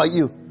person. How about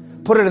you?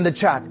 Put it in the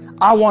chat.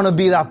 I want to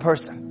be that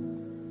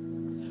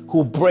person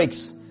who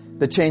breaks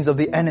the chains of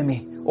the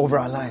enemy over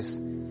our lives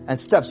and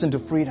steps into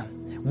freedom.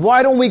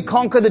 Why don't we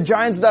conquer the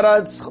giants that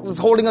are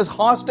holding us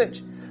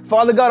hostage?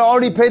 Father God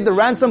already paid the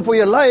ransom for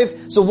your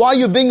life, so why are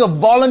you being a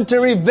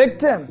voluntary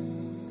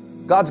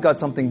victim? God's got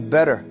something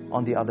better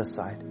on the other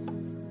side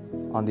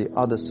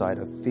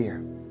of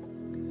fear.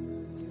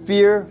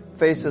 Fear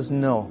faces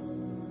no.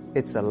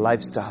 It's a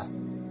lifestyle.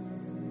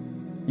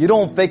 You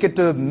don't fake it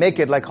to make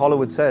it like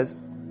Hollywood says.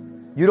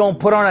 You don't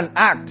put on an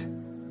act.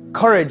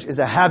 Courage is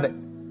a habit.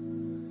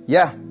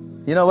 Yeah.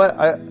 You know what?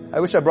 I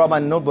wish I brought my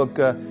notebook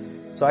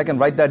so I can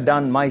write that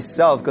down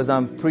myself because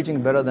I'm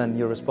preaching better than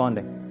you're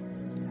responding.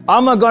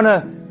 I'm not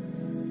gonna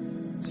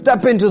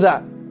step into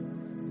that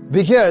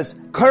because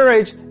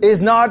courage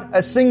is not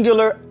a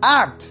singular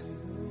act.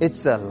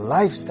 It's a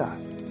lifestyle.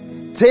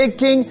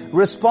 Taking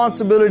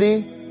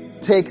responsibility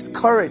takes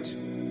courage.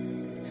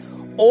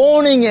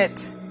 Owning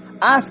it,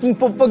 asking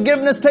for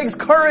forgiveness takes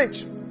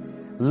courage.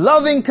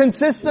 Loving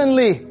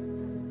consistently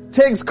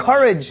takes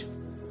courage.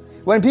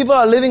 When people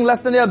are living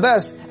less than their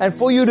best, and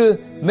for you to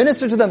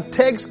minister to them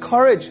takes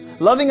courage.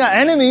 Loving our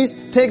enemies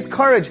takes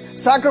courage.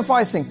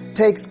 Sacrificing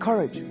takes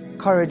courage.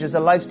 Courage is a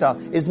lifestyle.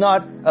 It's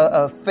not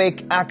a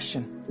fake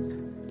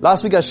action.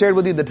 Last week I shared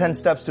with you the 10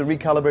 steps to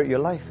recalibrate your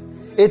life.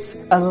 It's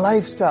a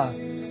lifestyle.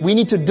 We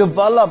need to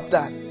develop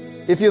that.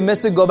 If you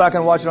missed it, go back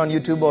and watch it on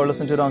YouTube or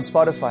listen to it on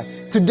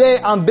Spotify. Today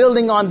I'm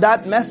building on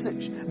that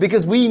message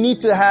because we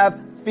need to have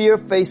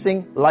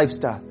fear-facing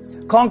lifestyle.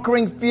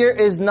 Conquering fear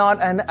is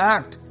not an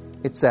act.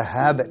 It's a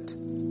habit.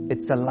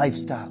 It's a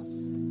lifestyle.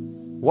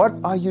 What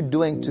are you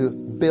doing to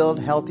build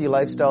healthy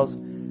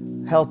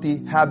lifestyles,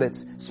 healthy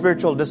habits,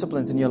 spiritual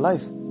disciplines in your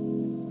life?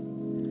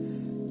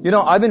 You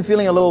know, I've been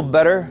feeling a little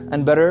better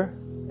and better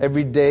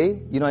every day.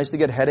 You know, I used to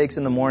get headaches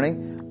in the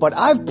morning, but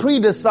I've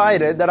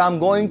pre-decided that I'm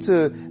going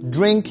to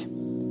drink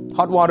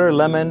hot water,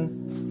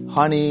 lemon,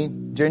 honey,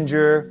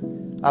 ginger,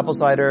 apple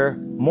cider,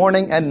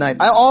 morning and night.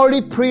 I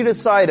already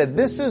pre-decided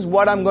this is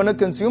what I'm going to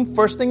consume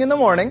first thing in the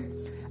morning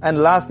and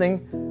last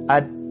thing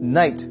at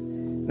night.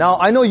 Now,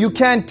 I know you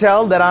can't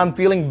tell that I'm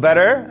feeling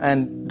better,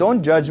 and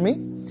don't judge me,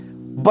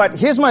 but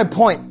here's my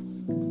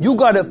point. You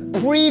gotta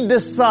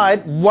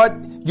pre-decide what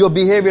your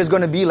behavior is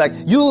going to be like.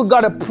 You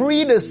gotta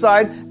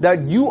pre-decide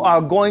that you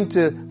are going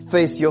to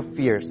face your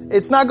fears.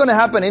 It's not going to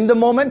happen in the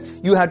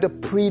moment. You have to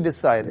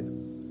pre-decide it.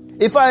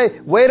 If I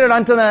waited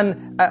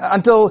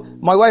until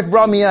my wife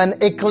brought me an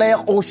eclair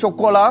au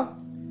chocolat,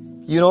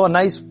 you know, a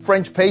nice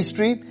French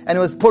pastry, and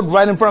it was put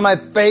right in front of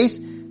my face,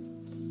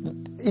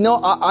 you know,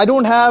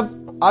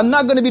 I'm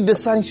not going to be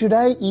deciding, should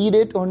I eat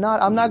it or not?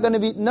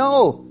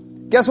 No.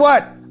 Guess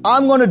what?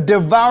 I'm going to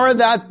devour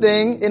that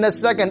thing in a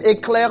second.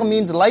 Eclair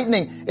means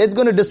lightning. It's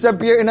going to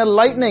disappear in a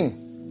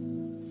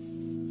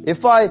lightning.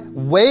 If I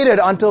waited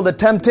until the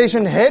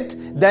temptation hit,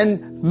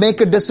 then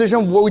make a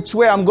decision which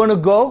way I'm going to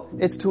go,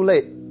 it's too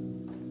late.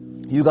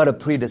 You got to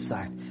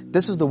pre-decide.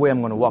 This is the way I'm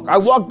going to walk. I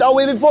walked that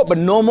way before, but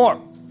no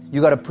more.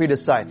 You got to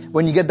pre-decide.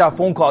 When you get that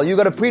phone call, you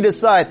got to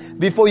pre-decide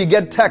before you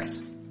get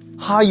text.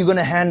 How are you going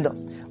to handle?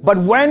 But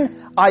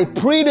when I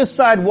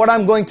pre-decide what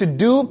I'm going to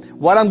do,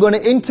 what I'm going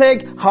to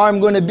intake, how I'm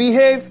going to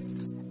behave,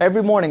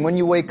 every morning when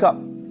you wake up,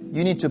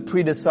 you need to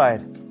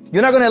pre-decide.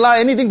 You're not going to allow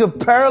anything to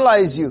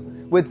paralyze you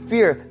with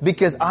fear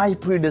because I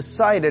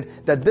pre-decided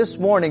that this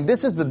morning,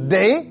 this is the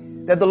day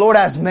that the Lord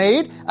has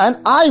made, and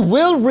I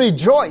will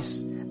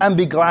rejoice and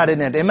be glad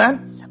in it.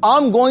 Amen?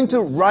 I'm going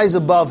to rise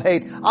above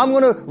hate. I'm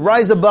going to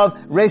rise above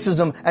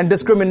racism and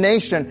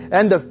discrimination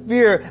and the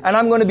fear, and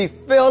I'm going to be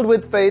filled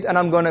with faith, and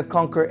I'm going to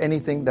conquer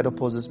anything that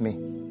opposes me.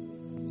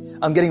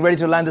 I'm getting ready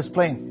to land this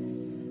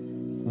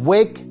plane.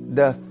 Wake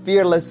the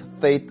fearless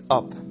faith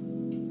up.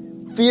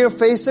 Fear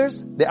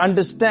facers, they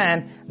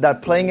understand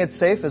that playing it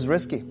safe is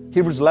risky.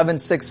 Hebrews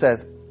 11:6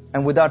 says,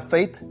 and without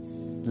faith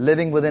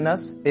living within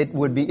us, it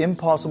would be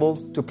impossible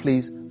to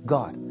please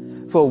God.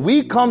 For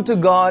we come to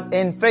God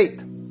in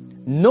faith,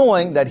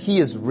 knowing that He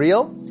is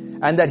real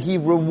and that He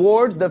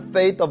rewards the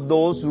faith of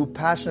those who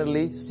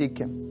passionately seek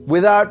Him.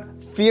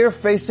 Without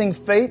fear-facing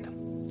faith,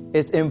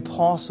 it's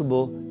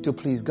impossible to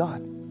please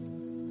God.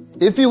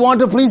 If you want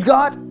to please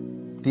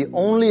God, the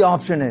only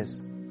option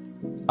is,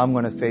 I'm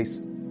going to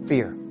face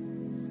fear.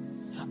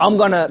 I'm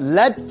going to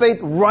let faith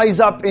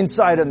rise up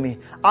inside of me.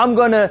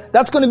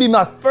 That's going to be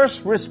my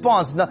first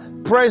response.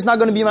 Prayer is not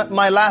going to be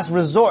my last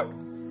resort.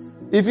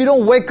 If you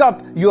don't wake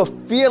up your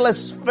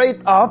fearless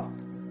faith up,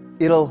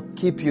 it'll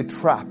keep you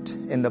trapped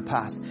in the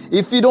past.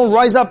 If you don't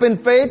rise up in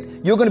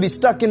faith, you're going to be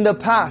stuck in the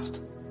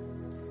past.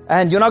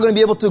 And you're not going to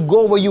be able to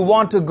go where you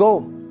want to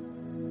go.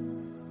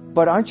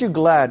 But aren't you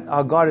glad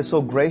our God is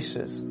so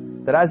gracious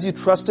that as you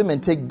trust Him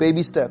and take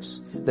baby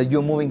steps, that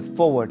you're moving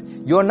forward.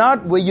 You're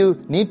not where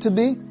you need to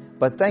be,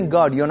 but thank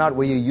God you're not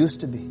where you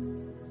used to be.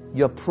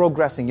 You're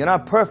progressing. You're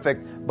not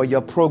perfect, but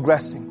you're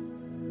progressing.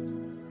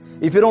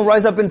 If you don't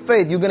rise up in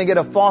faith, you're going to get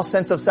a false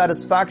sense of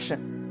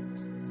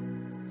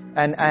satisfaction.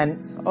 And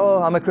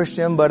I'm a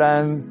Christian, but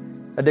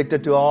I'm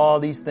addicted to all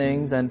these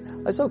things,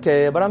 and it's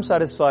okay, but I'm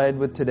satisfied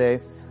with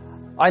today.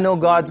 I know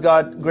God's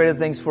got greater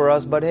things for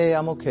us, but hey,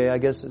 I'm okay. I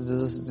guess this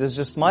is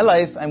just my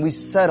life, and we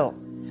settle.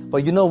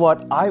 But you know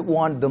what? I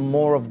want the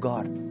more of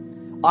God.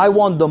 I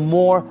want the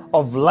more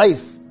of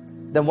life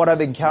than what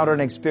I've encountered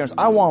and experienced.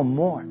 I want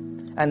more.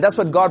 And that's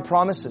what God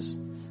promises,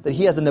 that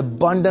He has an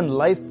abundant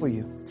life for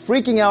you.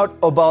 Freaking out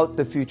about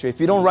the future. If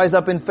you don't rise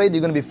up in faith,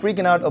 you're going to be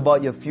freaking out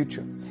about your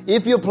future.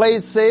 If you play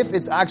it safe,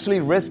 it's actually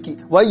risky.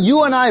 What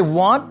you and I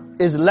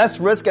want is less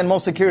risk and more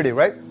security,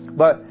 right?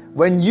 But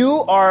when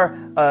you are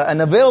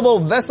an available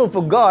vessel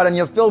for God and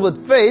you're filled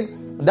with faith,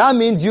 that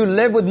means you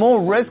live with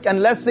more risk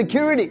and less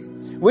security,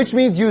 which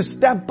means you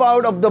step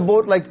out of the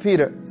boat like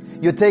Peter.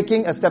 You're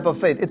taking a step of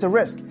faith. It's a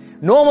risk.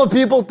 Normal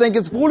people think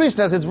it's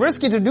foolishness. It's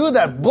risky to do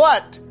that.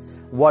 But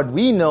what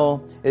we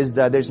know is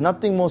that there's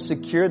nothing more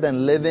secure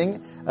than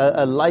living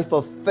a life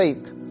of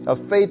faith, a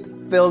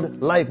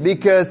faith-filled life.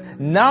 Because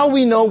now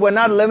we know we're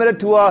not limited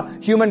to our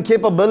human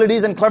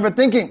capabilities and clever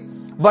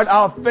thinking, but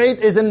our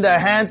faith is in the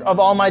hands of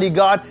Almighty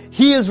God.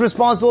 He is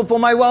responsible for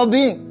my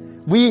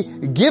well-being. We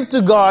give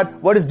to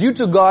God what is due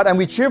to God, and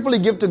we cheerfully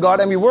give to God,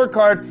 and we work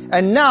hard,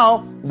 and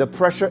now the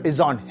pressure is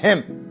on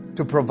Him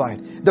to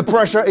provide. The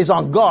pressure is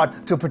on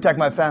God to protect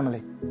my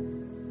family.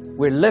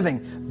 We're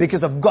living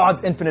because of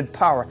God's infinite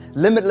power,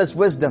 limitless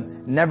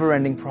wisdom,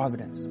 never-ending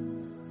providence.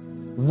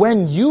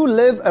 When you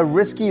live a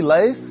risky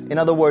life, in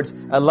other words,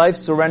 a life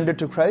surrendered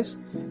to Christ,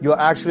 you're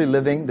actually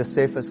living the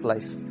safest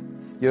life.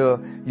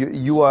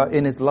 You are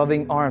in His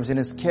loving arms, in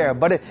His care.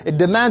 But it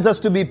demands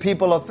us to be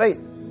people of faith.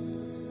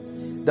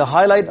 The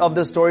highlight of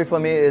the story for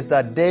me is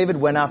that David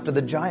went after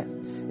the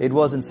giant. It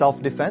was in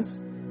self-defense.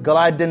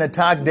 Goliath didn't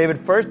attack David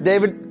first.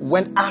 David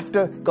went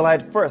after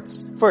Goliath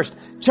first.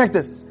 Check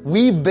this.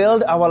 We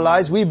build our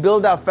lives, we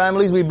build our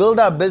families, we build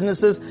our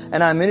businesses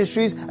and our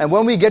ministries. And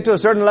when we get to a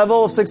certain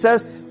level of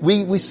success,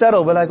 we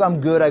settle. We're like,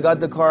 I'm good. I got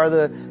the car,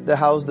 the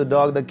house, the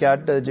dog, the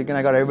cat, the chicken.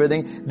 I got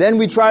everything. Then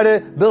we try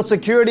to build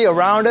security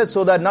around it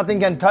so that nothing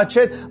can touch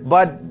it.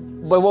 But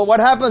what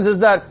happens is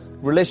that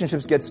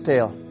relationships get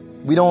stale.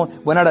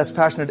 We're not as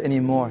passionate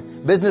anymore.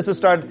 Businesses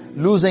start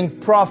losing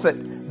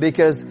profit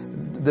because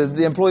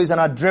the employees are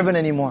not driven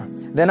anymore.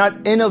 They're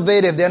not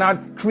innovative. They're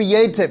not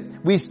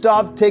creative. We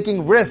stop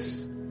taking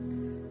risks.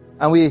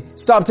 And we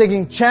stop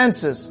taking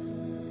chances.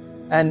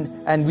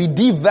 And we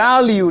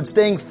devalued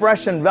staying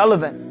fresh and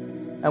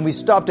relevant. And we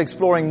stopped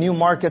exploring new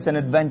markets and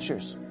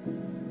adventures.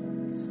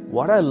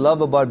 What I love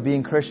about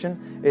being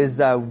Christian is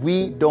that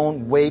we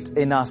don't wait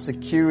in our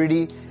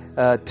security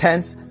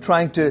tents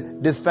trying to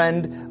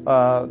defend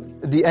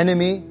the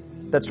enemy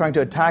that's trying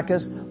to attack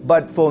us.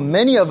 But for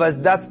many of us,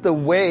 that's the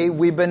way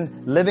we've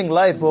been living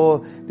life. Oh,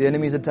 the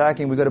enemy's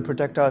attacking. We've got to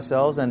protect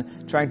ourselves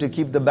and trying to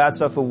keep the bad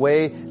stuff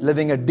away,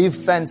 living a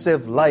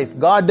defensive life.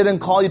 God didn't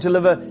call you to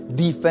live a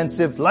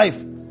defensive life.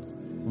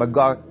 But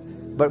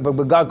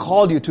God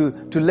called you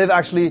to live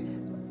actually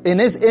in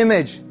His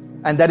image.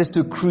 And that is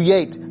to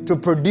create, to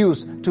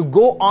produce, to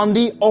go on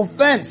the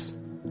offense.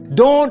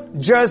 Don't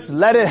just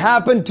let it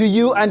happen to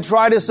you and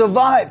try to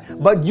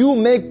survive, but you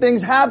make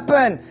things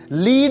happen.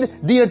 Lead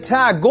the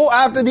attack. Go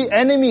after the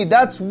enemy.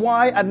 That's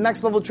why at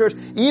Next Level Church,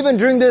 even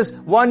during this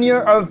 1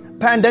 year of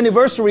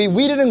Pandanniversary,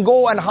 we didn't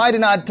go and hide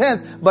in our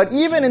tents, but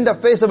even in the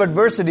face of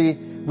adversity,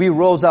 we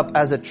rose up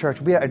as a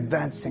church. We are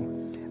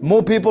advancing.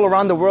 More people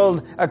around the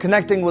world are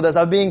connecting with us,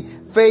 are being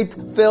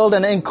faith-filled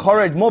and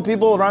encouraged. More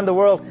people around the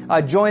world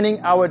are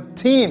joining our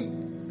team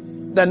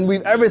than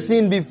we've ever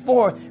seen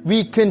before.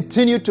 We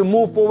continue to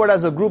move forward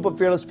as a group of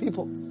fearless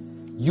people.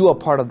 You are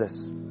part of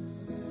this.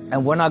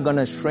 And we're not going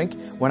to shrink.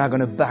 We're not going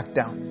to back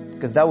down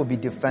because that would be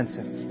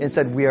defensive.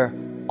 Instead, we are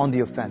on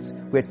the offense.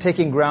 We're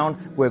taking ground.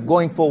 We're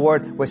going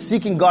forward. We're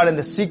seeking God in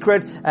the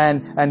secret.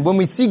 And when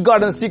we seek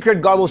God in the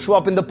secret, God will show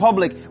up in the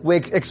public.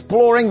 We're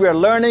exploring. We're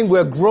learning.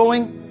 We're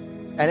growing.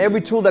 And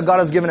every tool that God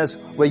has given us,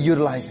 we're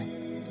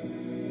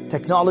utilizing.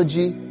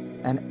 Technology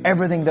and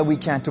everything that we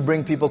can to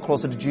bring people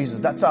closer to Jesus.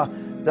 That's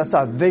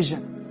our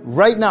vision.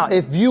 Right now,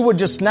 if you would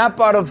just snap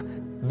out of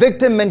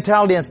victim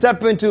mentality and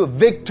step into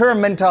victor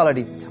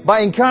mentality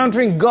by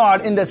encountering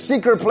God in the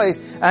secret place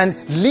and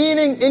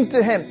leaning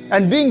into Him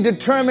and being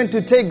determined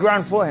to take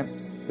ground for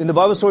Him. In the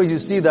Bible stories, you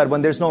see that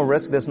when there's no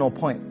risk, there's no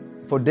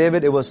point. For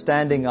David, it was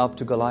standing up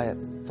to Goliath.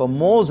 For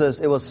Moses,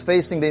 it was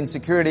facing the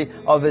insecurity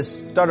of his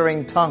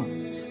stuttering tongue.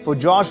 For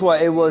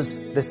Joshua, it was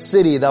the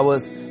city that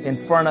was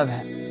in front of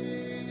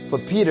him. For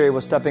Peter, it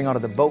was stepping out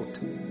of the boat.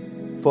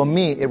 For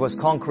me, it was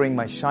conquering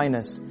my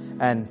shyness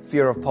and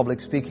fear of public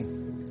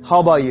speaking.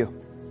 How about you?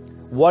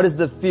 What is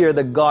the fear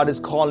that God is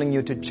calling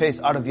you to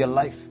chase out of your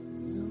life?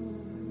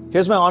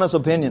 Here's my honest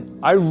opinion.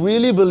 I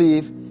really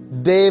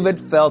believe David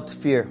felt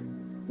fear.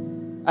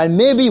 And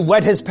maybe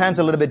wet his pants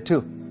a little bit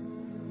too.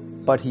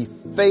 But he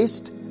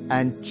faced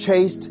and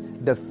chased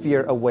the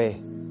fear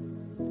away.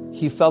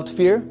 He felt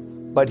fear,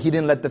 but he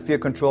didn't let the fear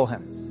control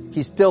him.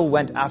 He still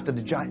went after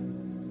the giant.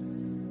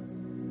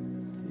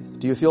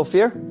 Do you feel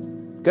fear?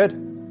 Good.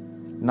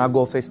 Now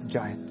go face the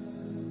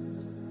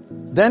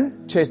giant.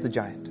 Then chase the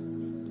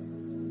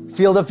giant.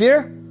 Feel the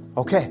fear?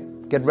 Okay,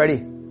 get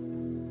ready.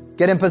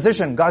 Get in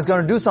position. God's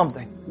going to do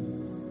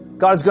something.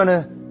 God's going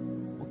to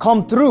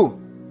come through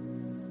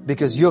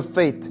because your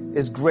faith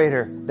is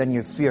greater than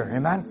your fear.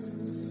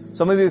 Amen?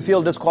 Some of you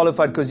feel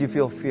disqualified because you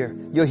feel fear.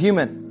 You're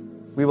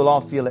human. We will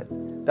all feel it.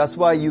 That's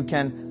why you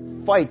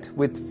can fight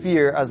with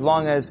fear as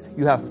long as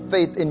you have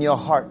faith in your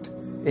heart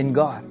in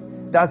God.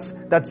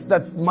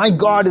 That's my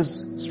God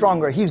is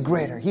stronger. He's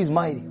greater. He's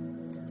mighty.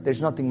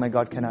 There's nothing my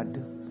God cannot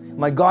do.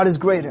 My God is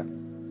greater.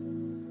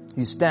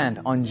 You stand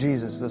on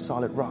Jesus, the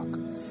solid rock,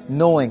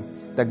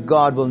 knowing that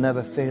God will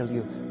never fail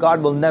you.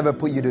 God will never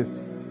put you to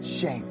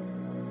shame.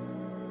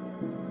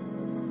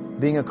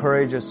 Being a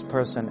courageous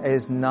person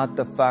is not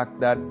the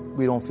fact that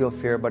we don't feel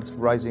fear, but it's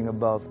rising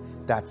above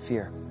that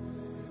fear.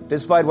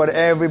 Despite what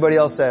everybody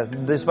else says,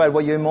 despite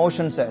what your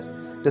emotion says,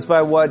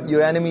 despite what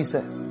your enemy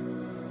says,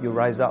 you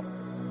rise up.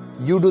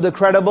 You do the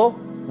credible,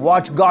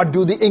 watch God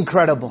do the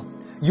incredible.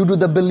 You do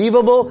the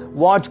believable,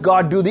 watch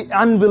God do the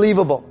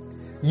unbelievable.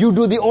 You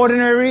do the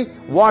ordinary,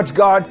 watch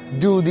God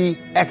do the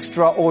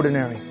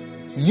extraordinary.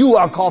 You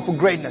are called for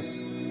greatness.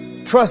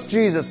 Trust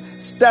Jesus.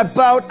 Step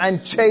out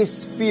and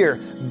chase fear.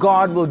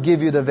 God will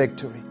give you the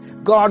victory.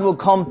 God will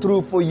come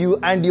through for you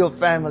and your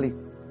family.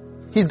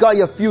 He's got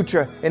your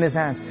future in His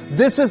hands.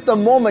 This is the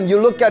moment you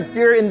look at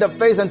fear in the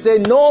face and say,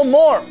 no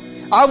more.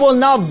 I will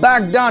not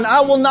back down.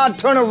 I will not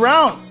turn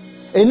around.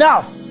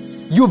 Enough.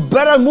 You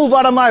better move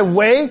out of my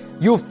way,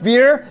 you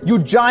fear, you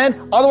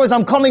giant. Otherwise,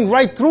 I'm coming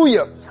right through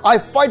you. I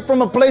fight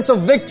from a place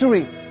of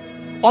victory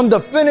on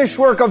the finished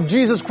work of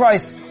Jesus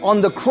Christ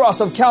on the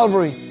cross of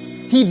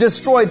Calvary. He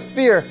destroyed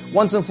fear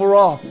once and for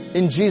all.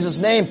 In Jesus'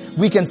 name,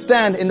 we can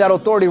stand in that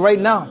authority right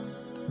now.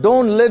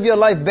 Don't live your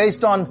life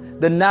based on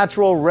the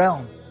natural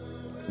realm.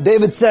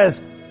 David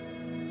says,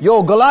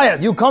 yo,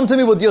 Goliath, you come to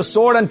me with your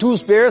sword and 2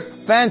 spears,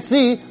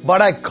 fancy,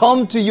 but I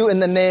come to you in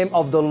the name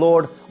of the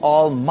Lord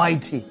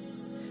Almighty.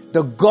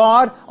 The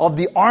God of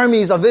the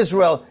armies of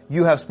Israel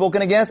you have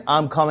spoken against,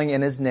 I'm coming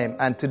in His name.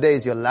 And today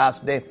is your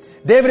last day.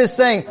 David is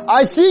saying,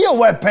 I see your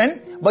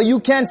weapon, but you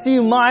can't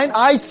see mine.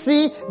 I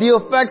see the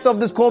effects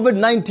of this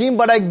COVID-19,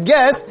 but I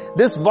guess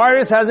this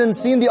virus hasn't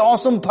seen the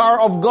awesome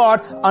power of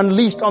God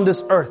unleashed on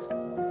this earth.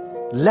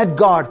 Let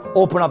God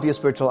open up your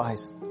spiritual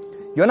eyes.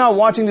 You're not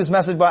watching this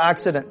message by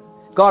accident.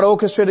 God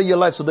orchestrated your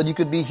life so that you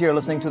could be here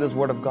listening to this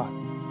word of God.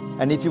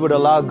 And if you would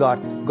allow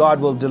God,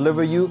 God will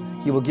deliver you.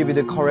 He will give you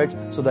the courage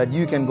so that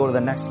you can go to the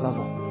next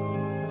level.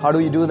 How do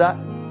you do that?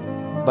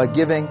 By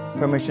giving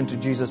permission to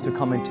Jesus to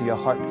come into your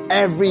heart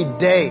every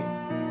day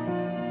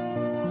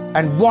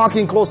and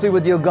walking closely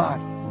with your God.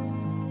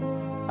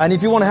 And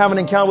if you want to have an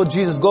encounter with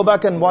Jesus, go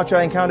back and watch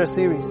our encounter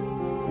series.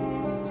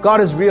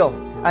 God is real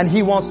and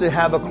He wants to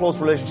have a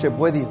close relationship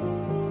with you.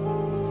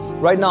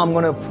 Right now I'm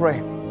going to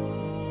pray.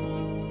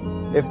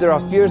 If there are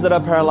fears that are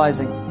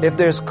paralyzing, if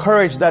there's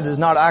courage that is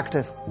not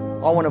active,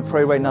 I want to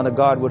pray right now that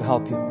God would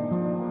help you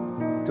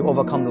to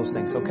overcome those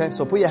things, okay?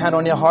 So put your hand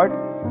on your heart.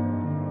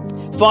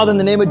 Father, in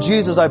the name of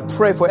Jesus, I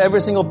pray for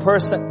every single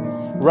person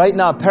right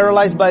now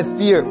paralyzed by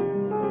fear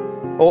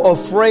or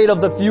afraid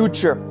of the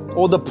future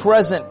or the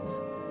present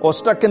or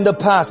stuck in the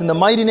past. In the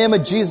mighty name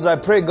of Jesus, I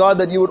pray, God,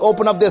 that you would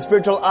open up their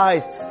spiritual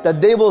eyes,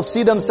 that they will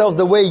see themselves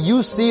the way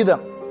you see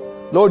them.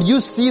 Lord, you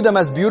see them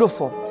as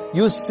beautiful.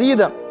 You see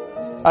them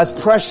as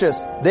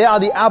precious. They are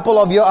the apple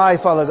of your eye,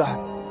 Father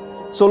God.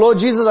 So Lord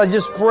Jesus, I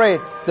just pray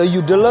that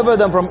you deliver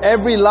them from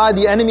every lie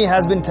the enemy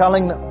has been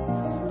telling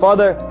them.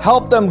 Father,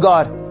 help them,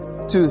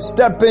 God, to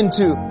step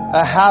into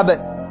a habit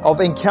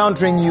of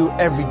encountering you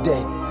every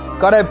day.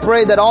 God, I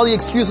pray that all the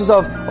excuses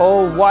of,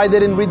 why they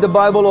didn't read the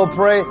Bible or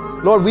pray,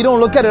 Lord, we don't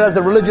look at it as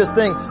a religious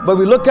thing, but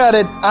we look at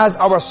it as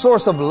our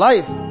source of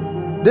life.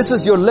 This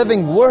is your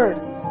living word.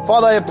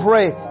 Father, I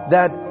pray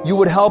that you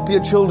would help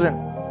your children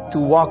to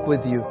walk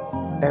with you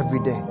every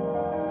day.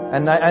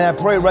 And I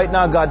pray right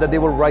now, God, that they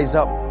will rise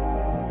up,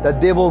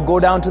 that they will go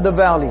down to the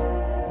valley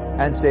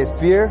and say,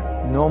 fear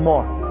no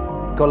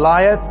more.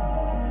 Goliath,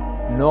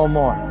 no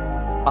more.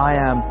 I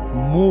am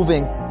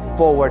moving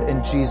forward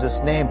in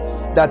Jesus' name.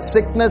 That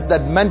sickness,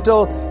 that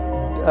mental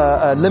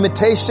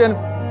limitation,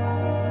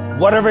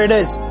 whatever it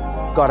is,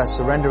 God, I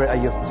surrender it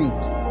at your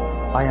feet.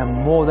 I am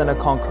more than a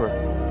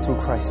conqueror through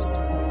Christ.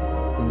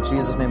 In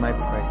Jesus' name I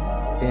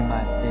pray.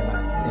 Amen,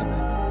 amen,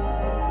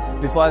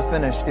 amen. Before I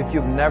finish, if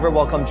you've never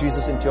welcomed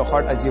Jesus into your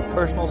heart as your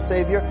personal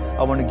Savior,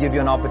 I want to give you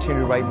an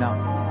opportunity right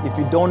now. If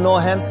you don't know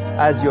Him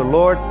as your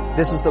Lord,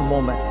 this is the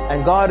moment.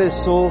 And God is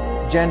so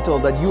gentle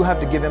that you have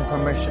to give Him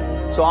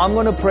permission. So I'm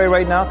going to pray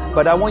right now,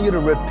 but I want you to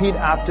repeat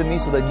after me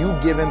so that you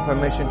give Him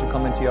permission to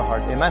come into your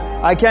heart. Amen.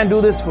 I can't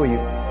do this for you.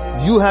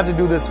 You have to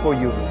do this for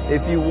you.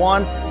 If you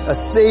want a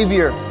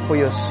Savior for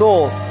your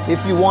soul,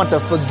 if you want a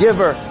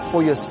forgiver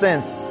for your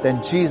sins,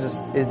 then Jesus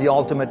is the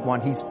ultimate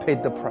one. He's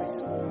paid the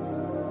price.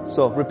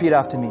 So repeat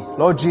after me.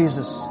 Lord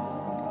Jesus,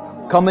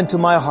 come into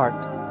my heart.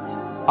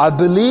 I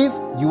believe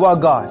you are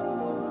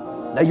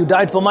God, that you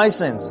died for my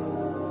sins.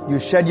 You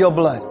shed your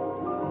blood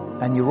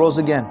and you rose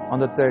again on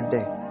the third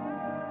day.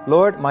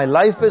 Lord, my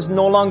life is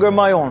no longer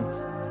my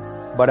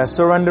own, but I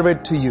surrender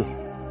it to you.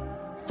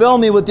 Fill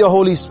me with your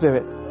Holy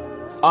Spirit.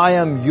 I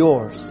am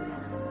yours.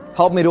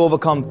 Help me to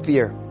overcome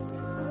fear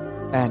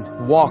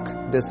and walk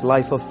this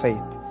life of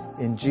faith.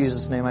 In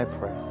Jesus' name I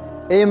pray.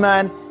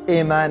 Amen,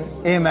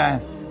 amen,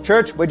 amen.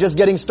 Church, we're just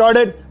getting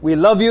started. We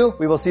love you.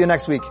 We will see you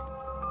next week.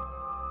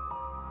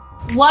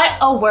 What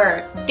a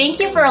word. Thank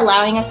you for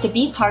allowing us to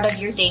be part of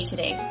your day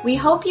today. We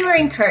hope you are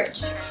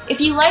encouraged. If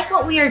you like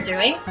what we are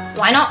doing,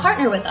 why not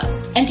partner with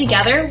us? And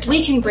together,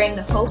 we can bring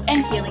the hope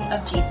and healing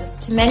of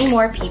Jesus to many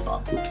more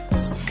people.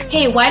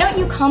 Hey, why don't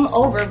you come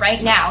over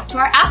right now to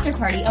our after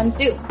party on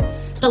Zoom?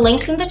 The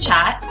link's in the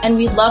chat, and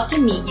we'd love to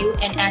meet you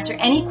and answer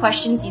any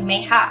questions you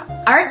may have.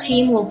 Our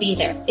team will be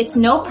there. It's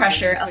no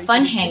pressure, a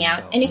fun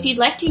hangout, and if you'd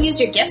like to use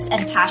your gifts and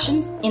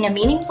passions in a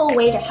meaningful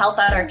way to help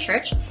out our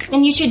church,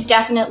 then you should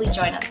definitely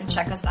join us and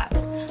check us out.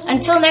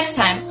 Until next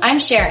time, I'm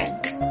Sharon.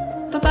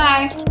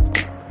 Bye-bye.